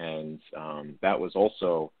occurred, and that was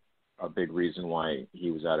also a big reason why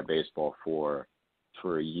he was out of baseball for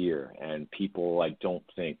a year. And people, I don't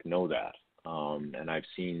think, know that. And I've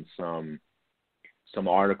seen some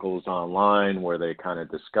articles online where they kind of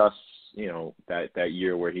discuss, that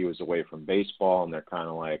year where he was away from baseball, and they're kind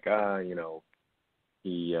of like,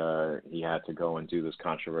 he had to go and do this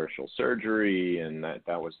controversial surgery, and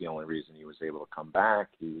that was the only reason he was able to come back.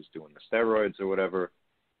 He was doing the steroids or whatever.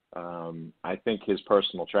 I think his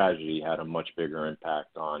personal tragedy had a much bigger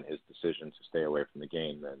impact on his decision to stay away from the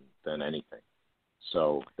game than anything.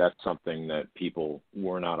 So that's something that people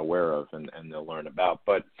were not aware of, and they'll learn about.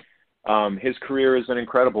 But his career is an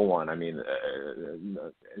incredible one. I mean,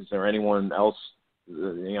 is there anyone else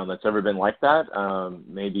that's ever been like that?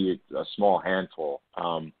 Maybe a small handful.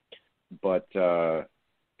 But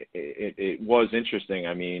it was interesting.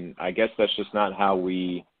 I mean, I guess that's just not how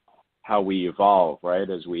we evolve, right?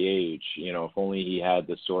 As we age, if only he had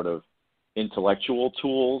the sort of intellectual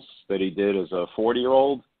tools that he did as a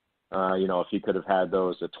 40-year-old, if he could have had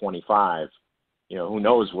those at 25, who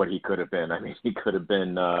knows what he could have been. I mean, he could have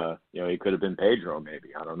been, he could have been Pedro, maybe.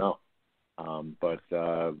 I don't know. But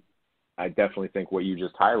I definitely think what you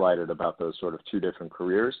just highlighted about those sort of 2 different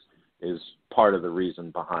careers is part of the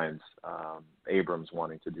reason behind Abrams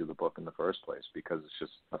wanting to do the book in the first place, because it's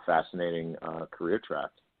just a fascinating career track.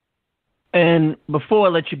 And before I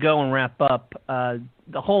let you go and wrap up,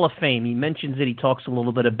 the Hall of Fame, he mentions it, he talks a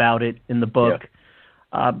little bit about it in the book.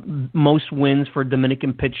 Yeah. Most wins for a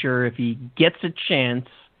Dominican pitcher if he gets a chance.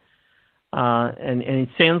 And it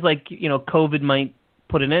sounds like, COVID might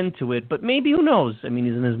put an end to it, but maybe, who knows? I mean,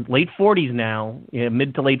 he's in his late 40s now,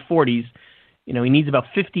 mid to late 40s. He needs about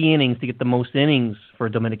 50 innings to get the most innings for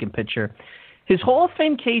a Dominican pitcher. His Hall of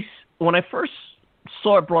Fame case, when I first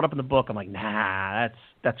saw it brought up in the book, I'm like, nah,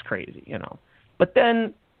 that's crazy, But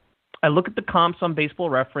then I look at the comps on Baseball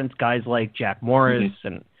Reference, guys like Jack Morris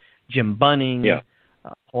and Jim Bunning,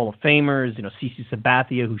 Hall of Famers, CC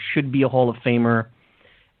Sabathia, who should be a Hall of Famer.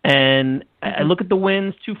 And I look at the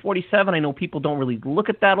wins, 247. I know people don't really look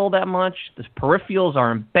at that all that much. The peripherals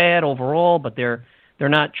aren't bad overall, but they're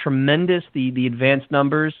not tremendous, the advanced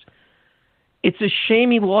numbers. It's a shame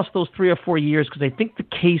he lost those 3 or 4 years, because I think the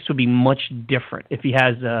case would be much different if he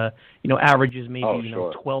has, averages maybe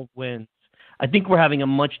 12 wins. I think we're having a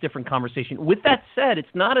much different conversation. With that said,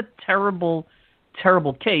 it's not a terrible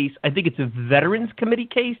case. I think it's a Veterans Committee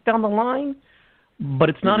case down the line, but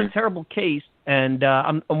it's not a terrible case. And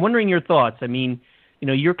I'm wondering your thoughts. I mean,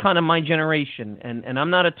 you're kind of my generation, and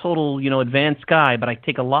I'm not a total, advanced guy, but I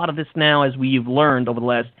take a lot of this now, as we've learned over the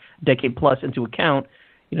last decade plus, into account.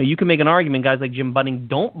 You can make an argument guys like Jim Bunning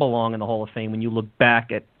don't belong in the Hall of Fame when you look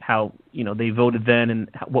back at how, they voted then and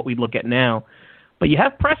what we look at now. But you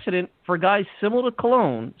have precedent for guys similar to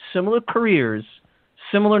Colon, similar careers,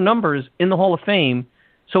 similar numbers in the Hall of Fame.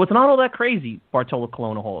 So it's not all that crazy, Bartolo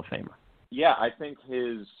Colon, a Hall of Famer. Yeah, I think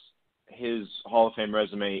his Hall of Fame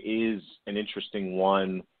resume is an interesting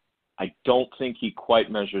one. I don't think he quite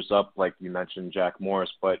measures up, like you mentioned, Jack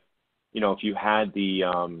Morris. But if you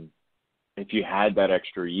had that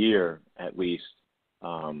extra year at least,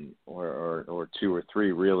 or 2 or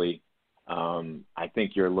 3 really, I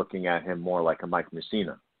think you're looking at him more like a Mike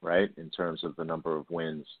Mussina, right, in terms of the number of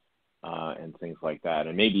wins and things like that,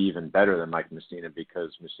 and maybe even better than Mike Mussina,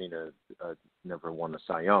 because Mussina never won the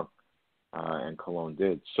Cy Young, and Colon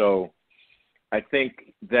did. So I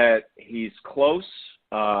think that he's close.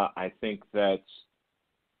 I think that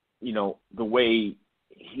the way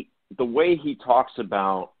he talks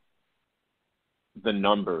about the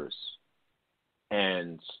numbers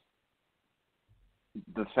And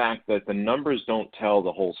the fact that the numbers don't tell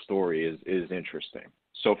the whole story is interesting.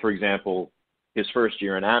 So, for example, his first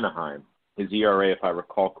year in Anaheim, his ERA, if I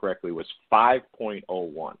recall correctly, was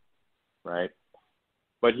 5.01, right?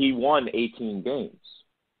 But he won 18 games.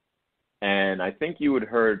 And I think you had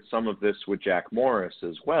heard some of this with Jack Morris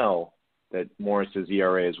as well, that Morris's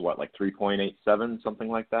ERA is what, like 3.87, something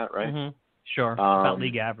like that, right? Mm-hmm. Sure, about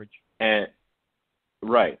league average. And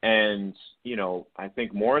right, and I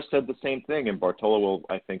think Morris said the same thing, and Bartolo will,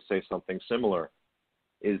 I think, say something similar.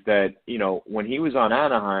 Is that when he was on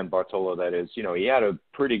Anaheim, Bartolo, that is, he had a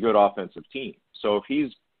pretty good offensive team. So if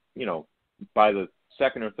he's, by the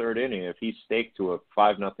second or third inning, if he's staked to a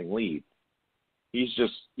 5-0 lead, he's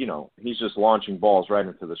just launching balls right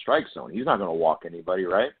into the strike zone. He's not going to walk anybody,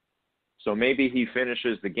 right? So maybe he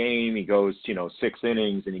finishes the game, he goes, 6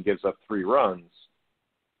 innings, and he gives up 3 runs,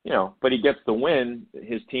 but he gets the win.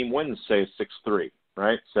 His team wins, say, 6-3,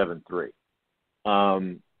 right? 7-3.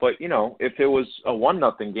 But, if it was a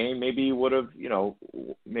 1-0 game, maybe he would have,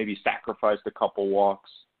 maybe sacrificed a couple walks,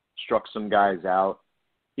 struck some guys out.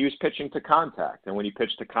 He was pitching to contact. And when he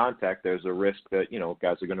pitched to contact, there's a risk that,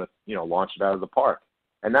 guys are going to, launch it out of the park.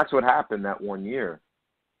 And that's what happened that one year.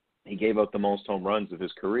 He gave up the most home runs of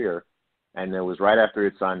his career. And it was right after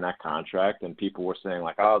he signed that contract. And people were saying,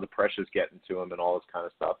 like, oh, the pressure's getting to him and all this kind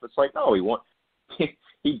of stuff. It's like, no, he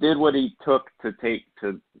did what he took to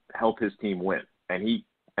help his team win. And he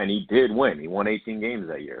did win. He won 18 games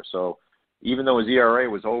that year. So even though his ERA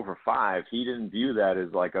was over 5, he didn't view that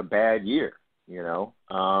as like a bad year, So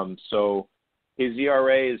his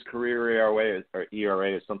ERA, his career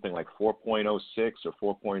ERA is something like 4.06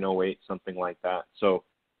 or 4.08, something like that. So,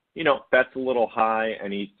 that's a little high.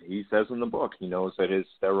 And he says in the book, he knows that his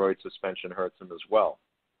steroid suspension hurts him as well.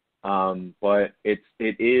 But it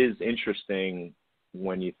is interesting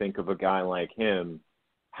when you think of a guy like him,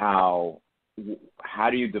 how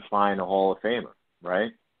do you define a Hall of Famer,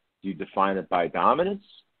 right? Do you define it by dominance?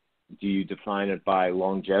 Do you define it by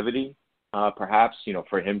longevity? Perhaps,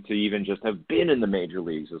 for him to even just have been in the major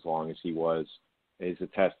leagues as long as he was is a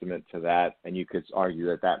testament to that. And you could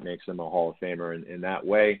argue that makes him a Hall of Famer in that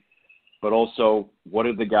way. But also, what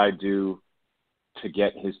did the guy do to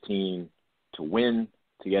get his team to win,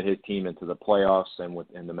 to get his team into the playoffs, and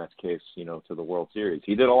in the Mets case, to the World Series?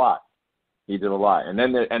 He did a lot. And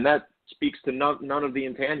then that speaks to none of the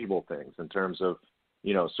intangible things in terms of,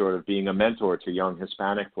 sort of being a mentor to young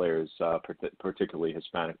Hispanic players, particularly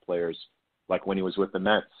Hispanic players. Like when he was with the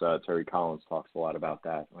Mets, Terry Collins talks a lot about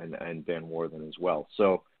that, and Dan Worthen as well.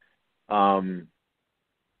 So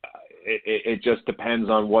it just depends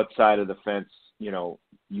on what side of the fence,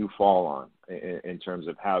 you fall on in terms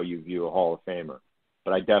of how you view a Hall of Famer.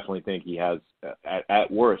 But I definitely think he has,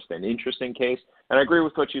 at worst, an interesting case. And I agree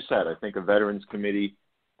with what you said. I think a Veterans Committee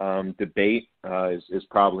debate is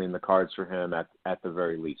probably in the cards for him at the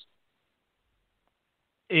very least.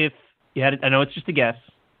 If you had, I know it's just a guess.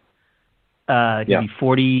 He'd be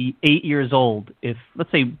 48 years old. If,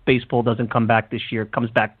 let's say, baseball doesn't come back this year, comes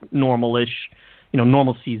back normal-ish,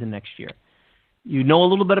 normal season next year. You know a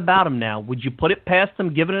little bit about him now. Would you put it past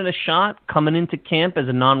him, giving it a shot, coming into camp as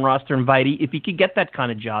a non-roster invitee? If he could get that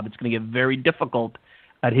kind of job, it's going to get very difficult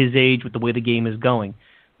at his age with the way the game is going.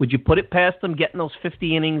 Would you put it past him, getting those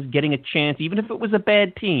 50 innings, getting a chance, even if it was a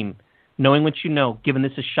bad team, knowing what you know, giving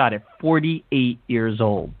this a shot at 48 years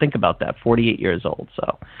old? Think about that, 48 years old.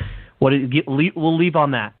 So we'll leave on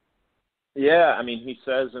that. Yeah, I mean, he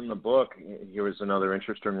says in the book, here was another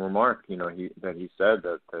interesting remark, he said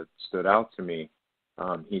that stood out to me.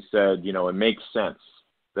 He said, it makes sense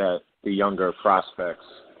that the younger prospects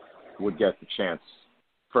would get the chance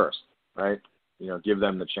first, right? Give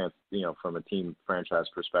them the chance, from a team franchise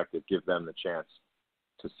perspective, give them the chance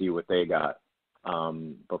to see what they got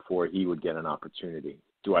before he would get an opportunity.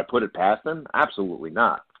 Do I put it past him? Absolutely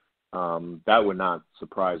not. That would not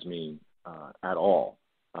surprise me at all.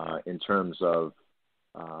 In terms of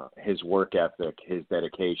his work ethic, his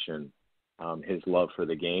dedication, his love for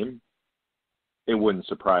the game, it wouldn't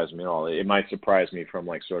surprise me at all. It might surprise me from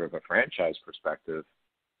like sort of a franchise perspective,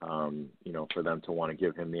 for them to want to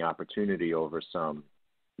give him the opportunity over some,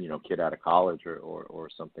 kid out of college or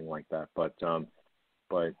something like that. But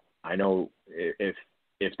I know if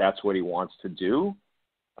that's what he wants to do,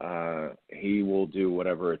 he will do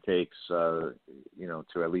whatever it takes, to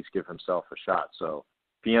at least give himself a shot. So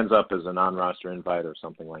if he ends up as a non-roster invite or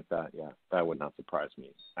something like that, that would not surprise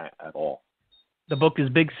me at all. The book is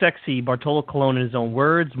Big Sexy, Bartolo Colon in his own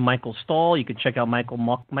words, Michael Stahl. You can check out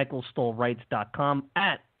michaelstahlwrites.com,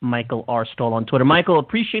 at Michael R. Stahl on Twitter. Michael,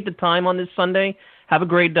 appreciate the time on this Sunday. Have a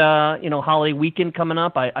great holiday weekend coming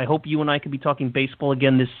up. I hope you and I could be talking baseball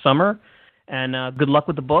again this summer. And good luck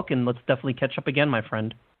with the book, and let's definitely catch up again, my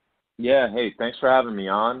friend. Yeah, hey, thanks for having me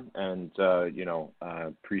on, and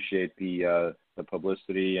appreciate the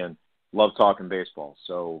publicity and love talking baseball.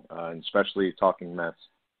 So, and especially talking Mets.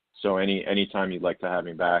 So, anytime you'd like to have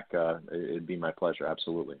me back, it'd be my pleasure.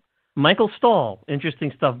 Absolutely. Michael Stahl,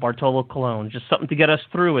 interesting stuff. Bartolo Colon, just something to get us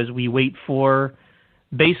through as we wait for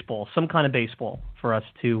baseball, some kind of baseball, for us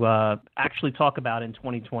to actually talk about in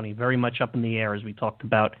 2020. Very much up in the air, as we talked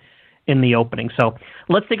about in the opening. So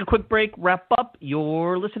let's take a quick break, wrap up.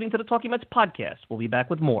 You're listening to the Talking Mets podcast. We'll be back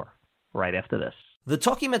with more right after this. The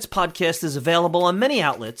Talking Mets podcast is available on many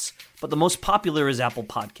outlets, but the most popular is Apple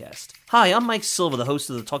Podcast. Hi, I'm Mike Silva, the host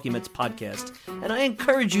of the Talking Mets podcast, and I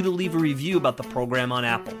encourage you to leave a review about the program on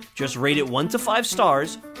Apple. Just rate it 1 to 5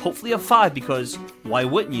 stars, hopefully a 5 because why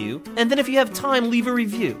wouldn't you? And then if you have time, leave a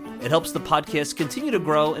review. It helps the podcast continue to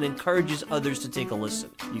grow and encourages others to take a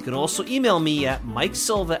listen. You can also email me at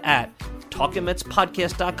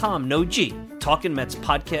MikeSilva@TalkingMetsPodcast.com. No G,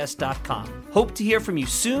 TalkingMetsPodcast.com. Hope to hear from you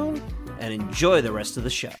soon, and enjoy the rest of the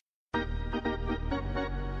show.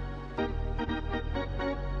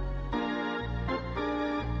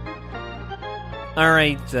 All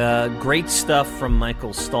right, great stuff from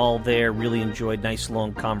Michael Stahl there. Really enjoyed, nice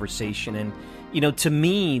long conversation. And, to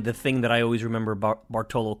me, the thing that I always remember about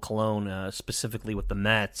Bartolo Colon, specifically with the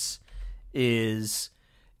Mets, is,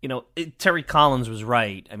 Terry Collins was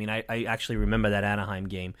right. I mean, I actually remember that Anaheim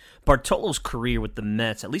game. Bartolo's career with the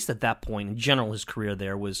Mets, at least at that point, in general, his career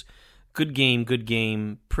there was good game,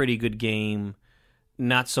 pretty good game,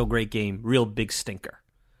 not so great game, real big stinker.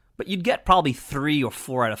 But you'd get probably 3 or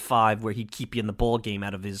 4 out of 5 where he'd keep you in the ball game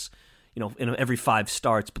out of his, in every 5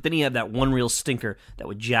 starts. But then he had that one real stinker that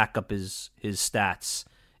would jack up his stats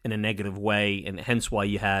in a negative way, and hence why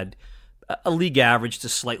you had a league average to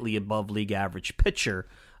slightly above league average pitcher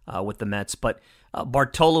with the Mets. But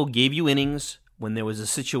Bartolo gave you innings when there was a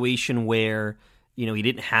situation where he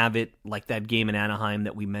didn't have it, like that game in Anaheim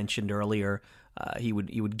that we mentioned earlier. He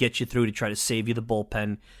would get you through to try to save you the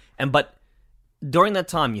bullpen. But during that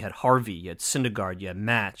time, you had Harvey, you had Syndergaard, you had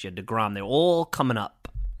Matz, you had DeGrom. They're all coming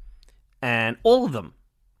up. And all of them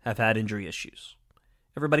have had injury issues.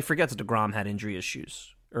 Everybody forgets that DeGrom had injury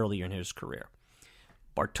issues earlier in his career.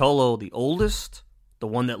 Bartolo, the oldest, the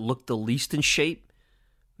one that looked the least in shape,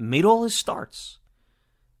 made all his starts.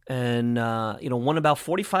 And, won about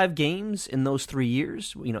 45 games in those 3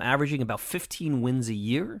 years, averaging about 15 wins a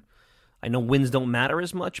year. I know wins don't matter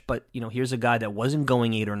as much, but, here's a guy that wasn't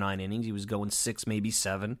going 8 or 9 innings. He was going 6, maybe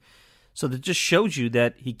 7. So that just shows you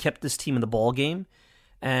that he kept this team in the ball game.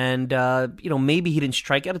 And, maybe he didn't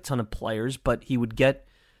strike out a ton of players, but he would get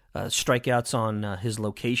strikeouts on his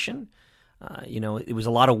location. It was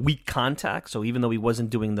a lot of weak contact, so even though he wasn't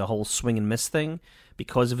doing the whole swing and miss thing,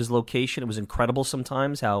 because of his location, it was incredible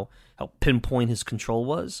sometimes how pinpoint his control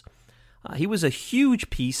was. He was a huge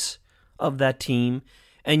piece of that team.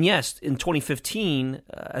 And yes, in 2015,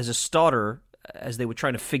 as a starter, as they were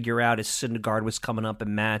trying to figure out as Syndergaard was coming up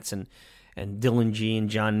and Matz and Dylan G and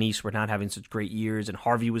John Neese were not having such great years, and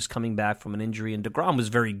Harvey was coming back from an injury, and DeGrom was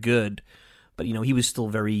very good, but he was still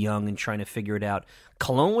very young and trying to figure it out.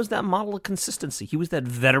 Colon was that model of consistency. He was that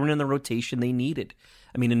veteran in the rotation they needed.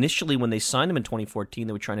 I mean, initially when they signed him in 2014,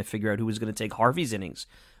 they were trying to figure out who was going to take Harvey's innings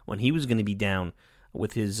when he was going to be down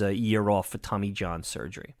with his year off for Tommy John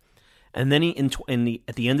surgery. And then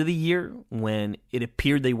at the end of the year, when it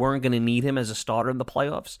appeared they weren't going to need him as a starter in the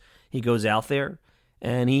playoffs, he goes out there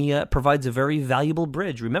and he provides a very valuable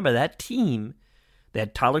bridge. Remember, that team, they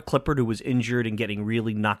had Tyler Clippard, who was injured and getting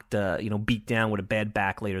really knocked, beat down with a bad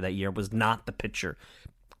back later that year, was not the pitcher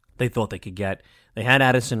they thought they could get. They had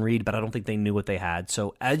Addison Reed, but I don't think they knew what they had.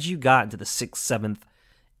 So as you got into the 6th, 7th,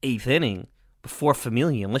 8th inning, before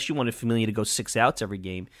Familia, unless you wanted Familia to go 6 outs every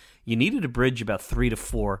game, you needed to bridge about 3 to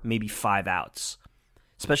 4, maybe 5 outs.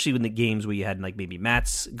 Especially in the games where you had maybe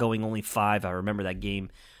Matz going only 5. I remember that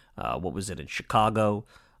game. What was it, in Chicago?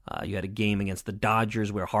 You had a game against the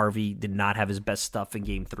Dodgers where Harvey did not have his best stuff in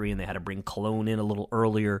Game 3, and they had to bring Colon in a little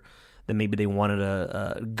earlier than maybe they wanted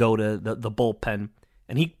to go to the bullpen.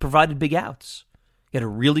 And he provided big outs. He had a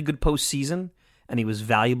really good postseason, and he was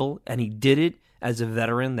valuable, and he did it as a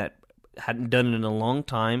veteran that hadn't done it in a long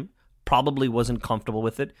time, probably wasn't comfortable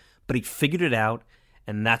with it, but he figured it out,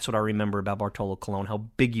 and that's what I remember about Bartolo Colon, how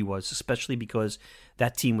big he was, especially because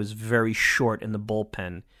that team was very short in the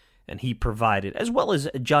bullpen, and he provided, as well as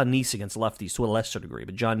John Neese against lefties to a lesser degree,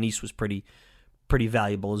 but John Neese was pretty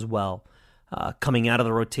valuable as well, coming out of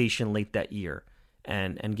the rotation late that year.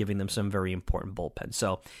 and giving them some very important bullpen.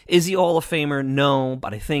 So is he a Hall of Famer? No,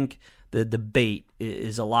 but I think the debate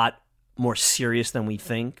is a lot more serious than we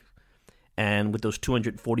think. And with those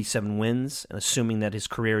 247 wins, and assuming that his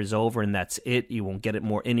career is over and that's it, you won't get it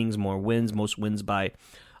more innings, more wins, most wins by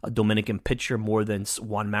a Dominican pitcher, more than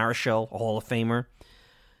Juan Marichal, a Hall of Famer.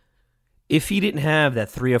 If he didn't have that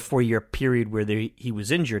 3 or 4 year period where he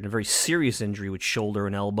was injured, a very serious injury with shoulder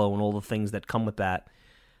and elbow and all the things that come with that,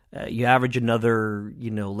 you average another,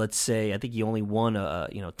 let's say, I think he only won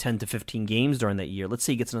 10 to 15 games during that year. Let's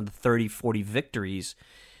say he gets another 30, 40 victories.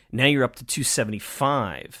 Now you're up to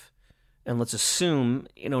 275. And let's assume,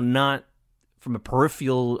 not from a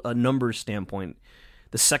peripheral numbers standpoint,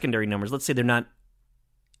 the secondary numbers, let's say they're not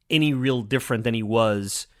any real different than he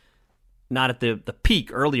was, not at the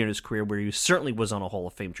peak earlier in his career where he certainly was on a Hall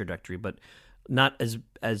of Fame trajectory, but not as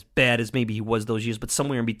bad as maybe he was those years, but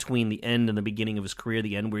somewhere in between the end and the beginning of his career,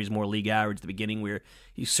 the end where he's more league average, the beginning where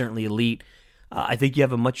he's certainly elite. I think you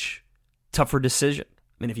have a much tougher decision.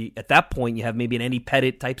 I mean, if you at that point you have maybe an Eddie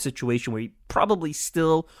Pettit type situation where you probably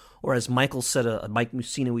still, or as Michael said, Mike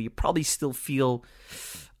Mussina, where you probably still feel,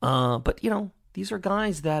 but these are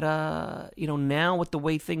guys that now with the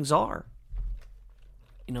way things are,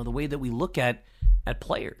 the way that we look at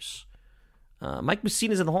players. Mike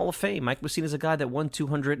Mussina is in the Hall of Fame. Mike Mussina is a guy that won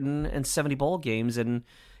 270 ball games, and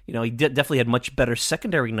he definitely had much better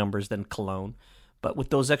secondary numbers than Colon. But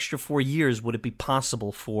with those extra 4 years, would it be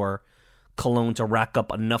possible for Colon to rack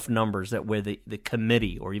up enough numbers that where the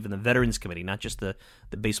committee or even the Veterans Committee, not just the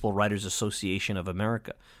Baseball Writers Association of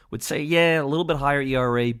America, would say, yeah, a little bit higher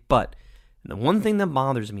ERA, but the one thing that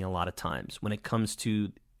bothers me a lot of times when it comes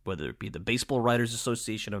to whether it be the Baseball Writers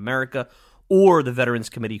Association of America or the Veterans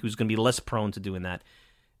Committee, who's going to be less prone to doing that,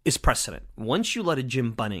 is precedent. Once you let a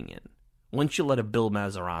Jim Bunning in, once you let a Bill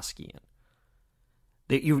Mazeroski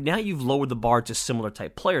in, now you've lowered the bar to similar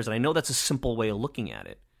type players, and I know that's a simple way of looking at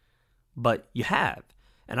it, but you have.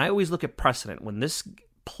 And I always look at precedent. When this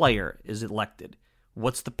player is elected,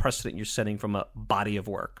 what's the precedent you're setting from a body of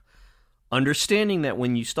work? Understanding that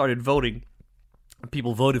when you started voting,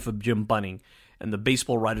 people voted for Jim Bunning, and the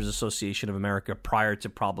Baseball Writers Association of America prior to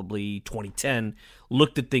probably 2010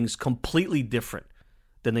 looked at things completely different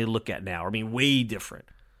than they look at now. I mean, way different.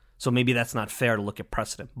 So maybe that's not fair to look at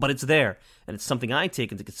precedent. But it's there, and it's something I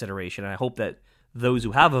take into consideration, and I hope that those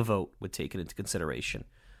who have a vote would take it into consideration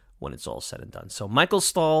when it's all said and done. So Michael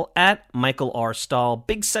Stahl, at Michael R. Stahl,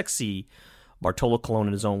 Big Sexy Bartolo Colon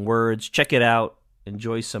in his own words. Check it out.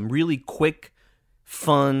 Enjoy some really quick,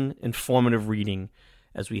 fun, informative reading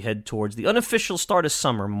as we head towards the unofficial start of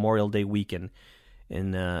summer, Memorial Day weekend,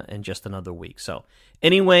 in just another week. So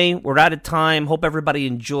anyway, we're out of time. Hope everybody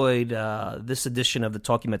enjoyed this edition of the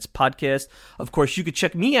Talking Mets podcast. Of course, you could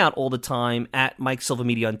check me out all the time at Mike Silva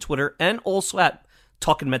Media on Twitter and also at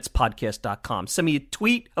TalkingMetsPodcast.com. Send me a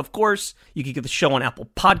tweet, of course. You can get the show on Apple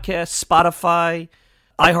Podcasts, Spotify,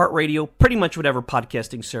 iHeartRadio, pretty much whatever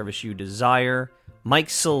podcasting service you desire.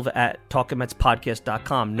 Mike Silva at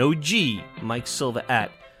TalkingMetsPodcast.com. No G. Mike Silva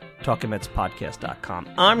at TalkingMetsPodcast.com.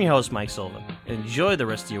 I'm your host, Mike Silva. Enjoy the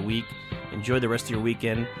rest of your week. Enjoy the rest of your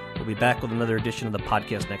weekend. We'll be back with another edition of the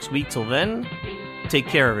podcast next week. Till then, take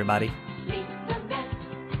care, everybody.